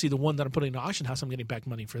then obviously the one that I'm putting in the auction house, I'm getting back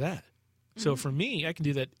money for that. So for me, I can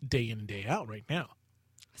do that day in and day out right now.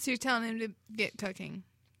 So you're telling him to get cooking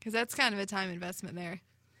because that's kind of a time investment there.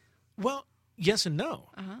 Well, yes and no.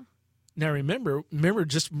 Uh-huh. Now remember,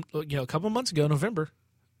 just a couple months ago, November,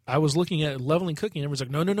 I was looking at leveling cooking. Everyone's like,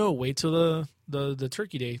 no, wait till the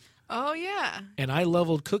turkey day. Oh, yeah. And I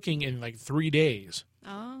leveled cooking in like 3 days.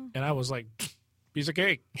 Oh. And I was like, piece of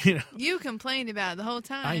cake. You complained about it the whole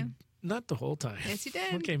time. Not the whole time. Yes, you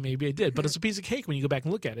did. Okay, maybe I did, but it's a piece of cake when you go back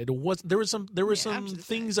and look at it. There were some after the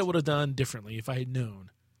things fact. I would have done differently if I had known.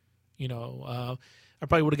 I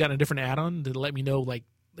probably would have gotten a different add-on to let me know like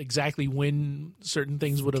exactly when certain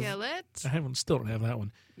things would have. Skillet. I still don't have that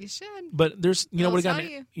one. You should. But there's It'll would have tell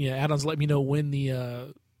gotten you. add-ons to let me know when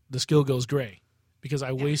the skill goes gray, because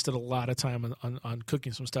I wasted a lot of time on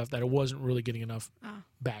cooking some stuff that I wasn't really getting enough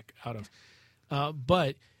back out of.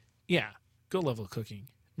 But yeah, go level cooking,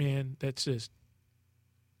 man. That's just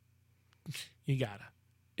you gotta.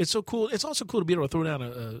 It's so cool. It's also cool to be able to throw down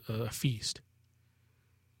a feast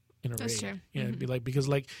in a That's raid. true. Yeah, Mhm. it'd be like because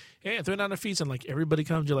like hey, throw down a feast and like everybody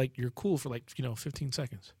comes. You're cool for like 15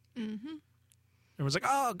 seconds. Mm-hmm. Everyone's like,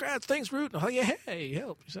 oh, congrats, thanks, Root. Oh yeah, hey,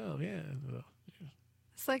 help yourself. Yeah,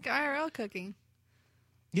 It's like IRL cooking.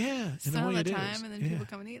 yeah. In a Some way of the it time, is. and then yeah. people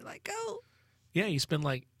come and eat like, go. Yeah, you spend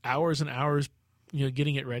like hours and hours,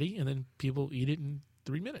 getting it ready, and then people eat it in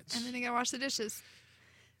 3 minutes. And then they gotta wash the dishes.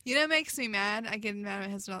 You know what makes me mad? I get mad at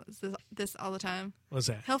my husband about this all the time. What's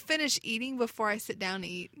that? He'll finish eating before I sit down to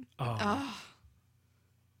eat. Oh, Oh.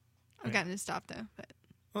 I've Right. gotten to stop though, but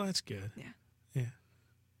well, that's good.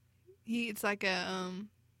 he eats like a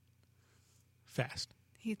Fast.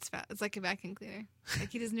 he eats fat. It's like a vacuum cleaner.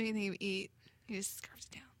 Like he doesn't do anything to eat. He just scarfs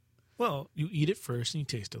it down. Well, you eat it first and you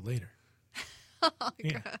taste it later. Oh,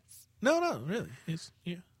 Yeah. gross. No, really. It's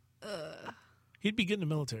He'd be good in the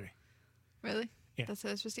military. Really? Yeah. That's how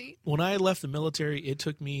it's supposed to eat? When I left the military, it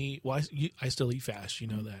took me. Well, I still eat fast, you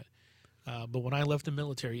know that. But when I left the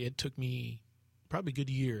military, it took me probably a good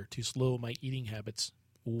year to slow my eating habits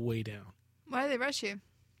way down. Why do they rush you?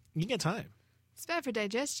 You get time. It's bad for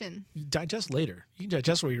digestion. You digest later. You can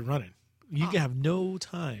digest while you're running. You can have no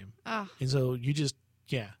time. Oh, And so you just,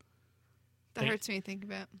 that hurts me to think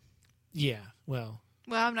about. yeah, well.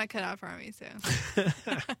 Well, I'm not cut out for Army, so.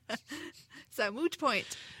 So, moot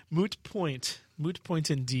point. Moot point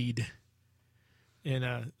indeed.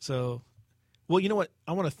 And so, well, you know what?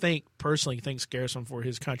 I want to personally thank Garrison for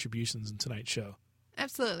his contributions in tonight's show.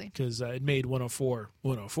 Absolutely. Because it made 104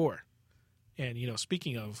 104. And, you know,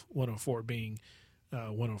 speaking of 104 being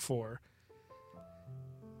 104,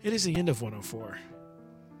 it is the end of 104.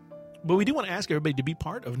 But we do want to ask everybody to be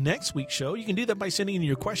part of next week's show. You can do that by sending in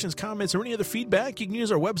your questions, comments, or any other feedback. You can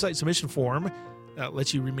use our website submission form that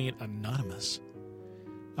lets you remain anonymous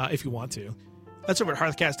if you want to. That's over at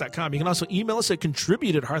hearthcast.com. You can also email us at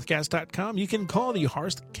contribute@hearthcast.com. You can call the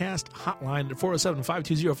Hearthcast hotline at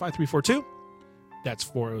 407-520-5342. That's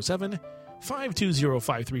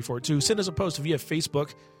 407-520-5342. Send us a post via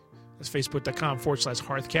Facebook. That's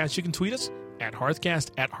facebook.com/Hearthcast. You can tweet us at Hearthcast,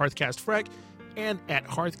 at HearthcastFrag, and at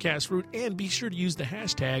HearthcastRoot. And be sure to use the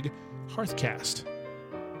hashtag Hearthcast.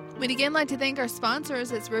 We'd again like to thank our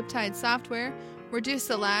sponsors. It's Riptide Software, Reduce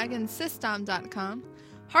the Lag, and System.com.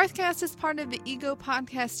 Hearthcast is part of the Ego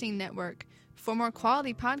Podcasting Network. For more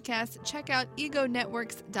quality podcasts, check out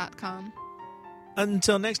egonetworks.com.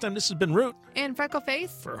 Until next time, this has been Root And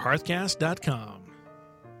Freckleface for Hearthcast.com.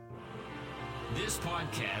 This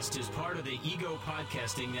podcast is part of the Ego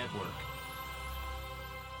Podcasting Network.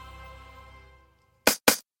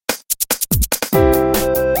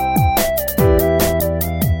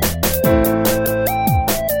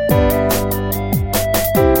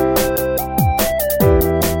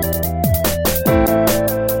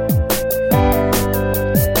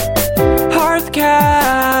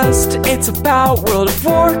 It's about World of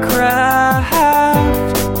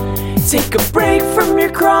Warcraft. Take a break from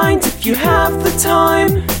your grind if you have the time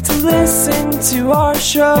to listen to our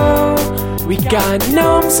show. We got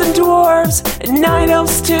gnomes and dwarves and night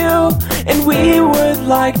elves too, and we would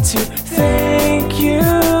like to thank you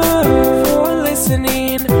for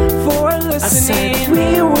listening. I said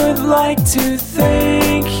we would like to thank